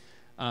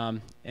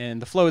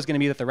 And the flow is going to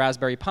be that the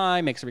Raspberry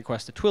Pi makes a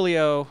request to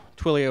Twilio.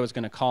 Twilio is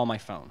going to call my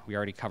phone. We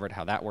already covered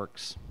how that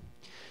works.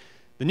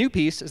 The new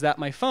piece is that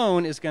my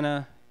phone is going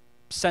to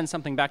send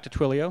something back to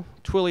Twilio.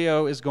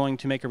 Twilio is going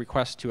to make a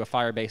request to a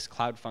Firebase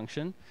cloud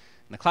function.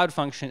 And the cloud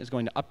function is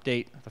going to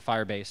update the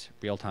Firebase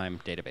real-time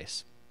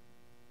database.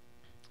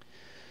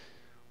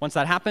 Once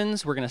that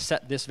happens, we're going to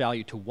set this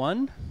value to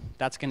 1.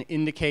 That's going to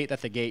indicate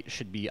that the gate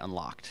should be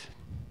unlocked.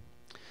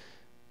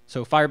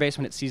 So Firebase,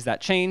 when it sees that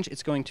change,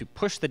 it's going to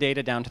push the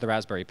data down to the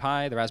Raspberry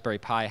Pi. The Raspberry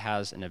Pi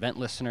has an event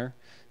listener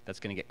that's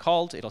going to get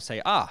called. It'll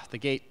say, the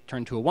gate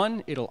turned to a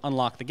 1. It'll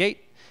unlock the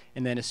gate.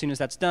 And then as soon as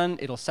that's done,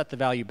 it'll set the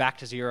value back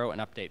to 0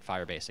 and update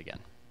Firebase again.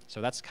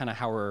 So that's kind of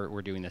how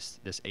we're doing this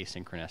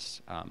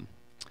asynchronous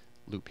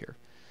loop here.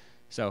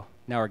 So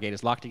now our gate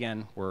is locked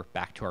again. We're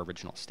back to our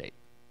original state.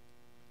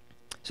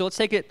 So let's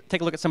take a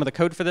look at some of the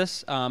code for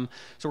this. So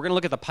we're going to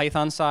look at the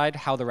Python side,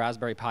 how the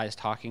Raspberry Pi is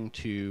talking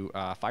to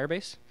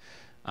Firebase.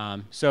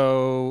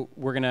 So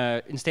we're going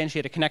to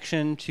instantiate a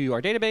connection to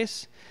our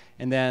database.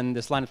 And then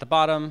this line at the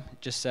bottom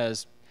just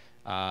says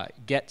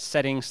get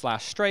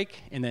setting/strike,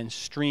 and then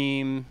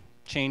stream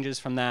changes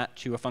from that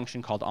to a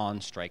function called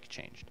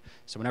onStrikeChanged.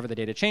 So whenever the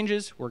data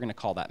changes, we're going to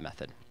call that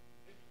method.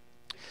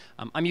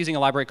 I'm using a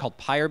library called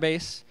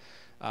PyBase.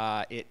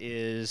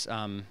 There's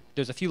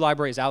a few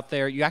libraries out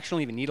there. You actually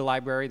don't even need a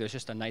library. There's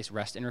just a nice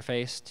REST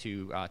interface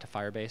to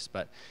Firebase.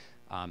 But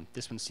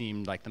this one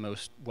seemed like the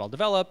most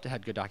well-developed. It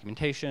had good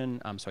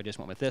documentation, so I just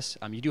went with this.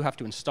 You do have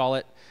to install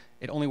it.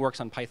 It only works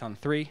on Python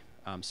 3.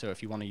 So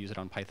if you want to use it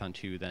on Python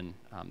 2, then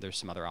there's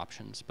some other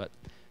options. But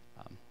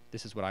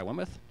this is what I went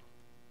with.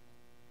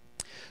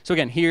 So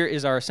again, here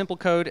is our simple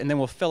code. And then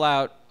we'll fill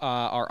out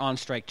our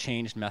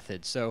onStrikeChanged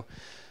method. So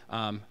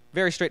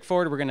very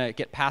straightforward. We're going to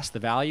get past the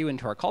value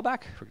into our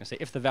callback. We're going to say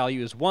if the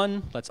value is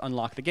 1, let's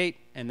unlock the gate,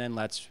 and then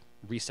let's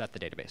reset the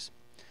database.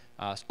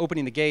 So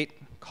opening the gate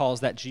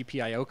calls that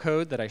GPIO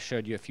code that I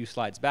showed you a few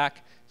slides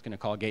back. It's going to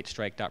call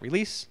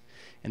gateStrike.release.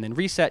 And then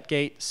reset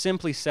gate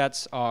simply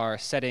sets our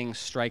setting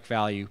strike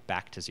value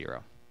back to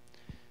 0.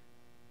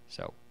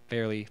 So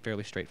fairly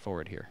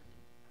straightforward here.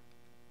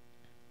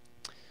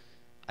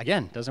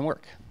 Again, doesn't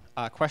work.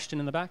 Question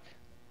in the back?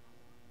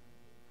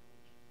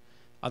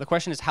 The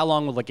question is, how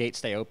long will the gate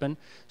stay open?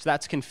 So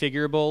that's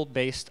configurable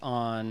based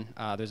on,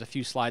 there's a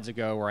few slides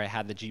ago where I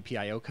had the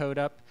GPIO code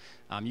up.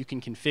 You can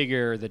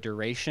configure the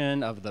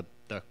duration of the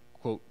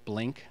quote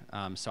blink.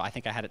 So I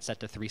think I had it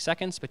set to 3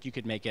 seconds, but you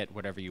could make it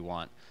whatever you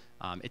want.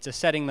 It's a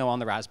setting though on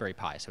the Raspberry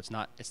Pi, so it's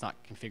not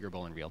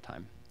configurable in real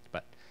time.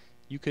 But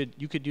you could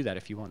do that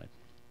if you wanted.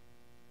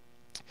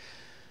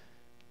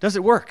 Does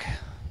it work?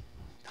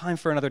 Time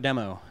for another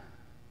demo.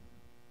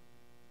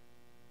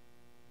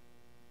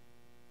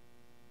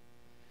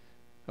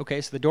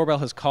 OK, so the doorbell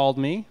has called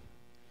me.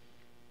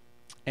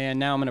 And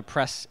now I'm going to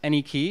press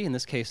any key, in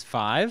this case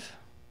 5.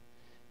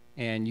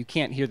 And you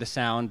can't hear the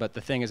sound, but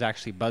the thing is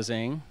actually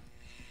buzzing.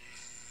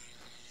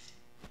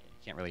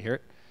 You can't really hear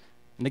it.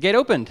 And the gate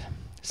opened.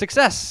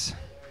 Success.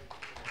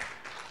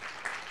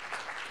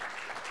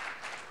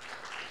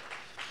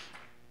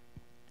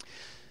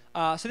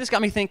 So this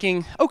got me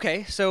thinking,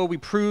 OK, so we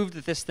proved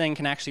that this thing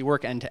can actually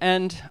work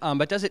end-to-end.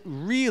 But does it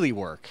really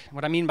work?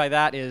 What I mean by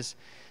that is,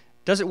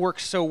 does it work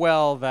so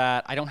well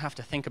that I don't have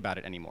to think about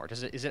it anymore?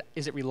 Is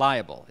it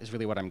reliable, is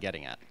really what I'm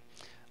getting at.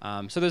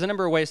 So there's a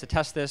number of ways to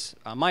test this.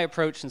 My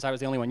approach, since I was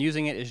the only one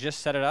using it, is just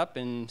set it up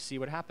and see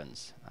what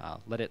happens.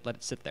 Let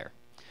it sit there.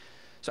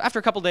 So after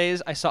a couple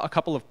days, I saw a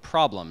couple of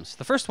problems.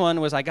 The first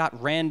one was I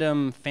got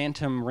random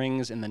phantom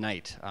rings in the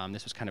night.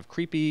 This was kind of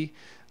creepy.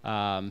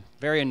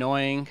 Very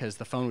annoying because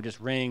the phone would just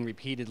ring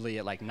repeatedly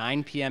at like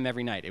 9 p.m.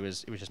 every night. It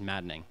was just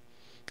maddening.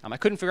 I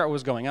couldn't figure out what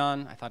was going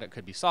on. I thought it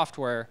could be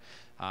software.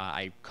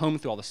 I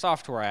combed through all the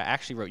software. I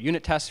actually wrote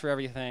unit tests for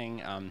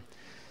everything.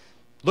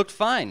 Looked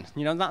fine,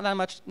 not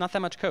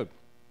that much code.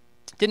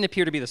 Didn't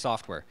appear to be the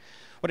software.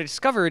 What I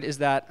discovered is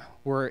that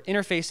we're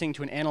interfacing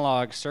to an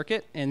analog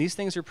circuit, and these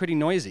things are pretty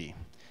noisy.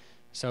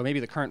 So maybe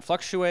the current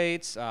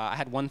fluctuates. I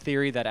had one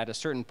theory that at a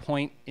certain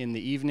point in the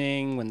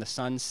evening when the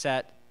sun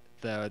set,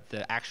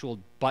 the actual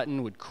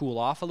button would cool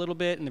off a little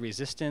bit, and the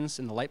resistance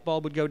in the light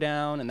bulb would go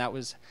down, and that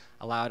was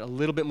allowed a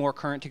little bit more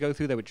current to go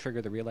through that would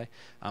trigger the relay.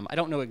 I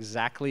don't know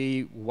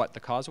exactly what the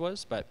cause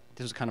was, but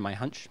this was kind of my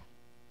hunch.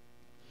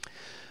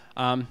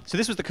 So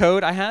this was the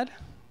code I had.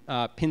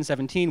 Pin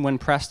 17, when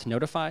pressed,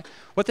 notify.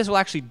 What this will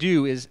actually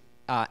do is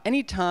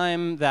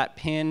anytime that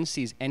pin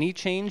sees any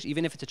change,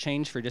 even if it's a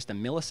change for just a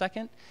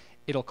millisecond,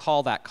 it'll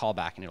call that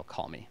callback and it'll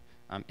call me.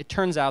 It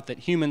turns out that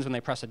humans, when they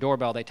press a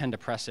doorbell, they tend to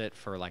press it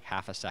for like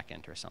half a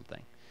second or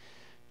something,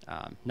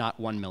 not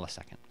 1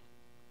 millisecond.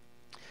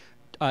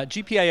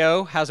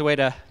 GPIO has a way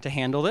to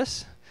handle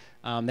this.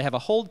 They have a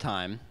hold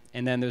time,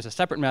 and then there's a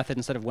separate method.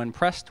 Instead of when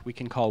pressed, we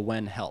can call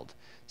when held.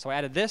 So I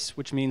added this,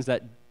 which means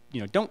that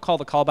don't call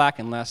the callback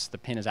unless the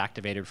pin is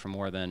activated for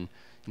more than,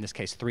 in this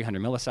case,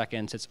 300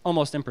 milliseconds. It's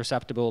almost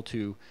imperceptible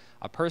to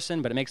a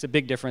person, but it makes a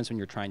big difference when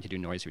you're trying to do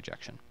noise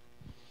rejection.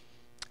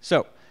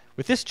 So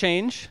with this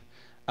change,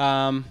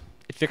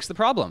 it fixed the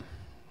problem.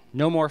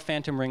 No more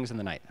phantom rings in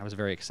the night. I was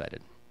very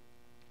excited.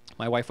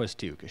 My wife was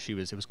too, because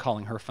it was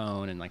calling her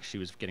phone, and she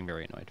was getting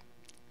very annoyed.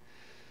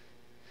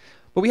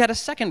 But we had a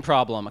second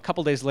problem a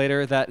couple days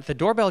later, that the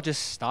doorbell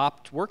just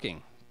stopped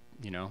working.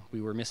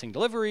 We were missing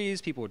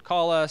deliveries. People would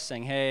call us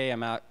saying, hey,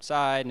 I'm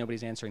outside.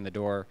 Nobody's answering the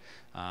door.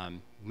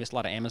 Missed a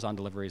lot of Amazon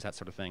deliveries, that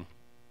sort of thing.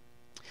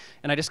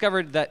 And I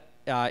discovered that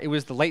it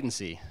was the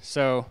latency.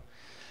 So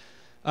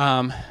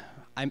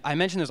I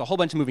mentioned there's a whole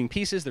bunch of moving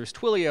pieces. There's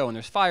Twilio, and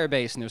there's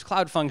Firebase, and there's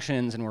Cloud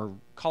Functions, and we're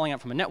calling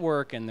out from a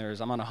network, and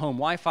I'm on a home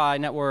Wi-Fi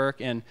network,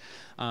 and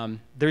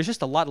there's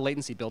just a lot of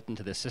latency built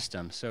into this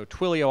system. So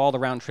Twilio, all the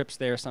round trips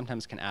there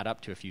sometimes can add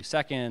up to a few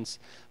seconds.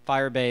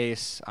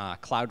 Firebase,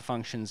 Cloud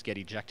Functions get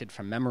ejected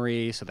from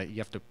memory so that you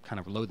have to kind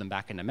of load them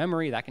back into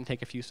memory. That can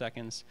take a few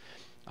seconds.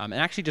 And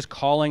actually just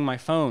calling my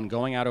phone,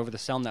 going out over the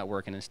cell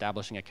network and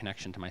establishing a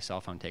connection to my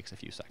cell phone takes a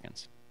few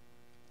seconds.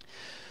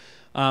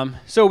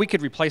 So we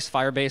could replace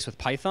Firebase with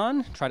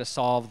Python, try to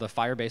solve the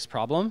Firebase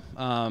problem.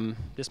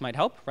 This might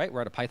help, right?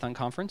 We're at a Python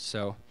conference,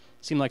 so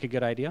it seemed like a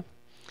good idea.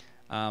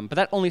 But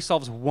that only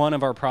solves one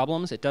of our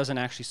problems. It doesn't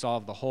actually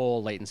solve the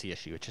whole latency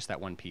issue. It's just that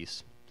one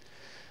piece.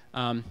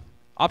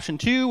 Option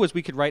 2 was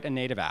we could write a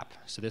native app.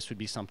 So this would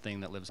be something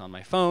that lives on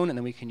my phone, and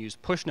then we can use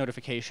push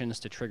notifications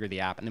to trigger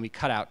the app. And then we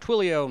cut out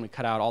Twilio, and we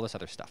cut out all this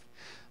other stuff.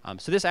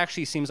 So this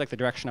actually seems like the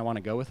direction I want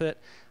to go with it.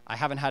 I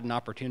haven't had an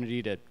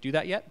opportunity to do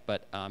that yet,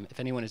 but if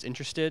anyone is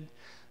interested,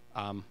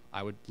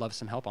 I would love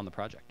some help on the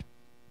project.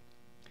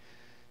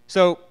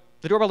 So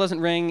the doorbell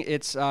doesn't ring.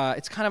 It's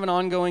kind of an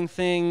ongoing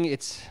thing.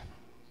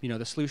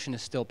 The solution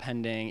is still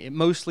pending. It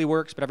mostly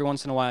works, but every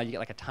once in a while you get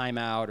like a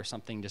timeout or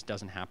something just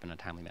doesn't happen in a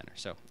timely manner.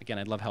 So again,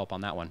 I'd love help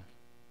on that one.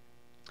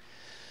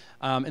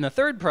 And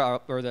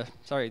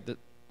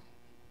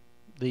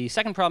the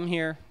second problem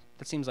here,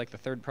 that seems like the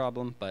third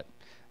problem, but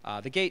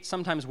the gate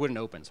sometimes wouldn't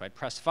open. So I'd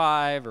press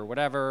 5 or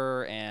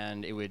whatever,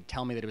 and it would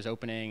tell me that it was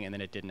opening, and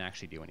then it didn't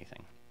actually do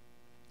anything.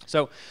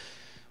 So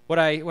what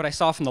I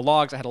saw from the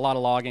logs, I had a lot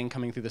of logging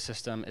coming through the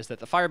system, is that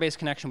the Firebase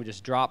connection would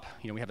just drop.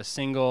 We have a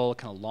single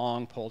kind of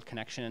long pulled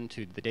connection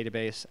to the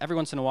database. Every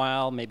once in a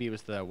while, maybe it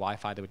was the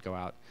Wi-Fi that would go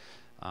out,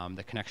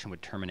 the connection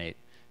would terminate.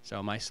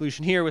 So my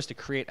solution here was to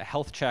create a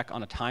health check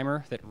on a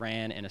timer that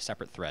ran in a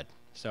separate thread.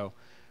 So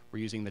we're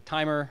using the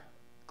timer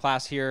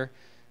class here.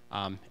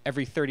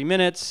 Every 30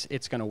 minutes,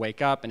 it's going to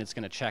wake up and it's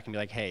going to check and be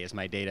like, hey, is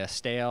my data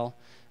stale?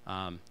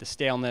 The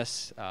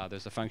staleness,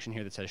 there's a function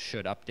here that says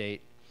should update.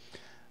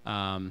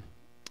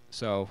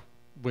 So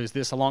was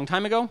this a long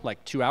time ago?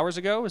 Like 2 hours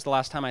ago was the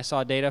last time I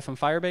saw data from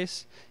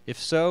Firebase? If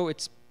so,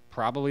 it's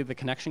probably the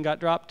connection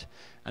got dropped.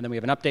 And then we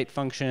have an update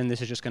function.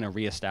 This is just going to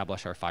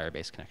reestablish our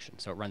Firebase connection.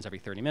 So it runs every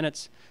 30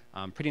 minutes.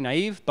 Pretty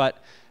naive,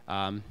 but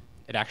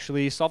it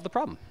actually solved the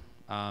problem.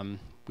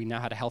 We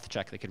now had a health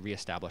check that could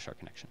reestablish our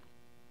connection.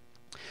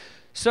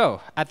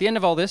 So at the end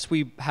of all this,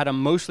 we had a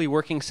mostly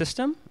working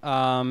system.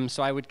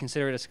 So I would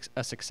consider it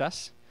a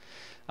success.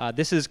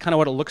 This is kind of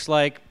what it looks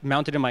like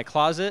mounted in my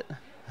closet.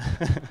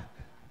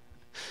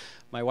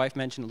 My wife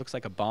mentioned it looks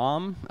like a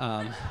bomb.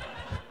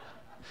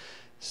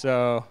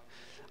 So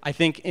I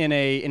think in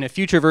a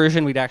future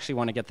version, we'd actually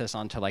want to get this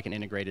onto like an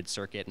integrated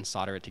circuit and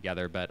solder it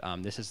together. But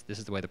this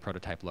is the way the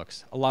prototype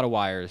looks. A lot of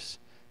wires,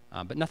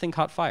 but nothing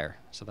caught fire.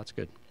 So that's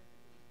good.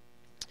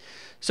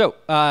 So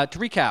to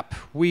recap,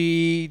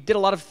 we did a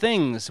lot of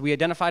things. We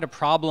identified a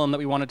problem that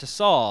we wanted to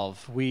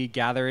solve. We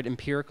gathered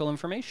empirical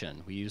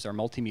information. We used our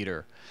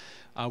multimeter.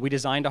 We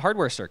designed a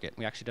hardware circuit.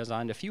 We actually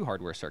designed a few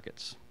hardware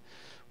circuits.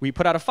 We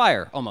put out a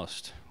fire,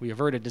 almost. We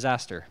averted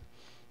disaster.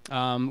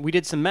 We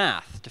did some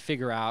math to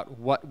figure out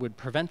what would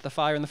prevent the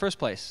fire in the first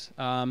place.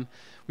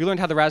 We learned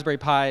how the Raspberry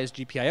Pi's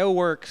GPIO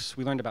works.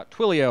 We learned about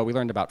Twilio. We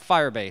learned about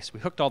Firebase. We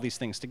hooked all these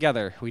things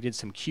together. We did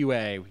some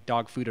QA. We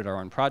dog-fooded our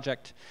own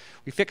project.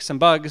 We fixed some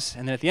bugs.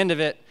 And then at the end of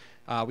it,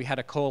 we had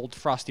a cold,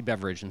 frosty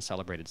beverage and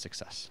celebrated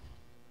success.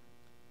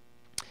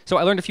 So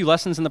I learned a few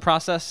lessons in the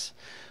process.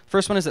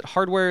 First one is that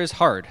hardware is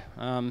hard.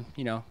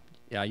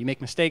 You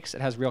make mistakes.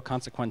 It has real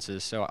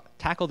consequences. So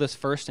tackle this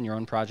first in your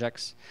own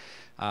projects.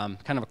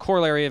 Kind of a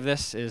corollary of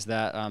this is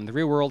that the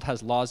real world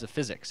has laws of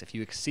physics. If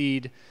you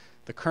exceed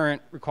the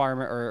current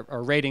requirement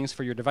or ratings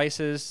for your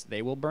devices,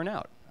 they will burn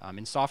out.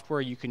 In software,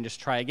 you can just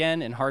try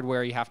again. In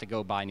hardware, you have to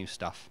go buy new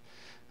stuff.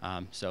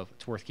 So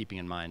it's worth keeping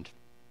in mind.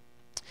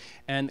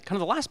 And kind of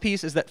the last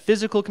piece is that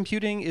physical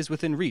computing is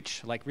within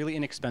reach, like really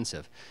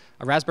inexpensive.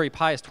 A Raspberry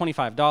Pi is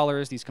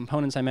 $25. These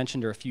components I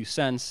mentioned are a few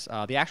cents.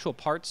 The actual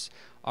parts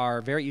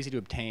are very easy to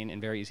obtain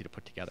and very easy to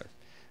put together.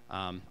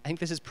 I think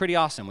this is pretty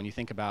awesome when you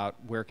think about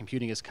where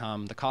computing has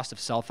come, the cost of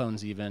cell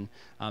phones even.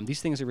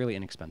 These things are really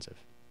inexpensive.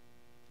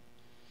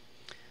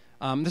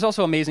 There's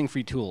also amazing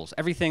free tools.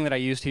 Everything that I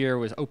used here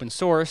was open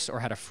source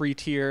or had a free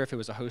tier if it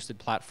was a hosted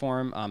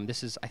platform.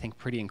 This is, I think,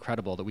 pretty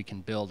incredible that we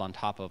can build on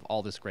top of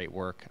all this great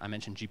work. I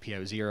mentioned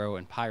GPO 0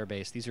 and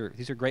PyBase.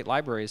 These are great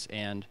libraries,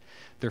 and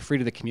they're free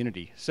to the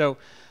community. So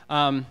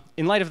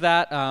in light of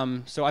that,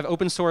 so I've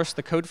open sourced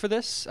the code for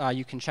this.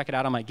 You can check it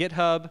out on my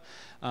GitHub.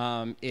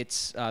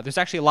 There's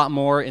actually a lot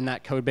more in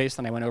that code base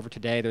than I went over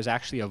today. There's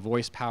actually a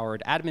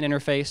voice-powered admin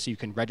interface, so you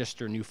can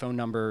register new phone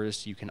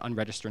numbers. You can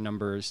unregister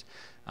numbers.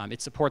 It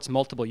supports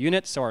multiple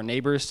units, so our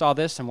neighbors saw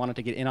this and wanted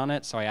to get in on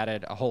it, so I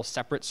added a whole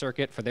separate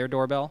circuit for their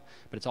doorbell,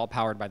 but it's all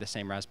powered by the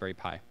same Raspberry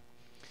Pi.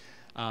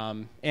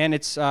 And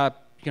it's kind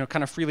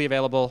of freely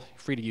available,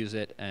 free to use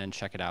it, and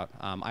check it out.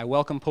 I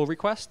welcome pull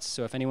requests,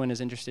 so if anyone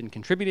is interested in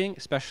contributing,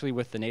 especially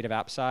with the native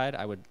app side,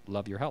 I would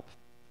love your help.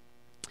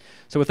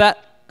 So with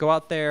that, go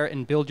out there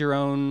and build your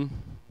own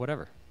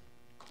whatever.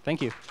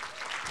 Thank you.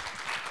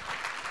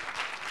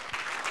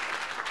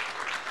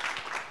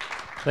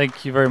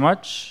 Thank you very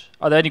much.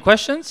 Are there any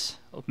questions?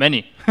 Oh,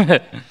 many.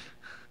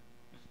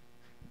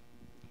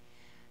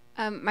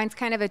 Mine's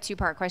kind of a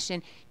two-part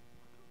question.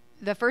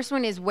 The first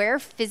one is, where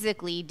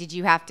physically did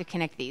you have to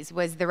connect these?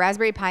 Was the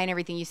Raspberry Pi and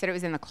everything, you said it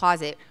was in the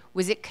closet,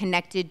 was it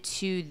connected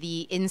to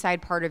the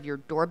inside part of your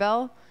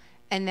doorbell?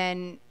 And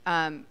then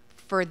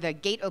for the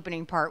gate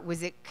opening part,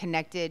 was it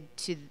connected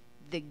to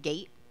the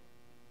gate?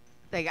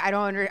 Like,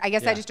 I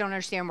guess I just don't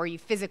understand where you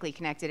physically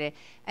connected it.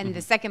 And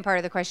the second part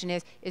of the question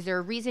is there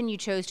a reason you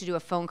chose to do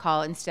a phone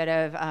call instead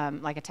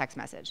of like a text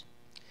message?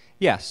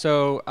 Yeah,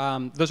 so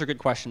those are good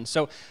questions.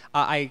 So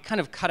I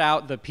kind of cut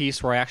out the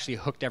piece where I actually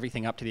hooked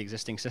everything up to the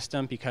existing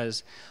system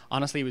because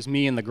honestly it was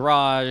me in the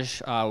garage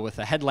with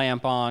a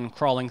headlamp on,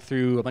 crawling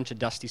through a bunch of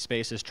dusty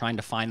spaces trying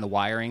to find the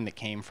wiring that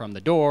came from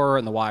the door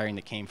and the wiring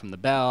that came from the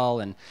bell,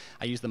 and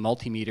I used the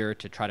multimeter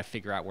to try to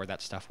figure out where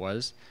that stuff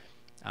was.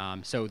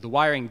 So the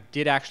wiring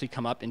did actually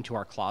come up into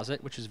our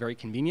closet, which is very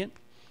convenient.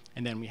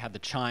 And then we had the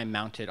chime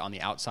mounted on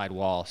the outside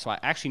wall. So I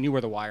actually knew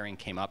where the wiring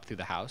came up through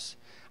the house.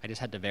 I just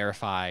had to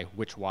verify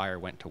which wire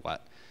went to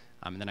what.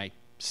 And then I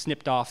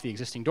snipped off the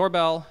existing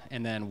doorbell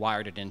and then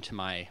wired it into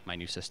my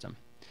new system.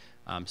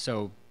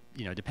 So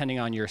depending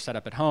on your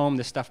setup at home,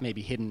 this stuff may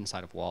be hidden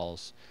inside of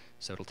walls.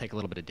 So it'll take a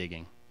little bit of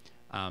digging.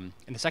 And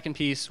the second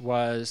piece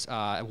was,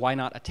 why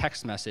not a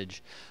text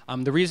message?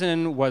 The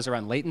reason was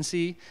around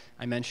latency.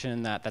 I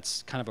mentioned that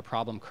that's kind of a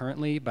problem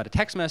currently, but a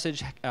text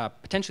message,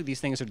 potentially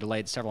these things are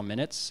delayed several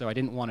minutes, so I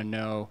didn't want to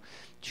know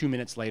 2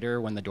 minutes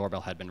later when the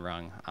doorbell had been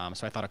rung.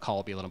 So I thought a call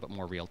would be a little bit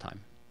more real time.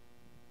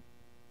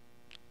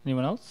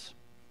 Anyone else?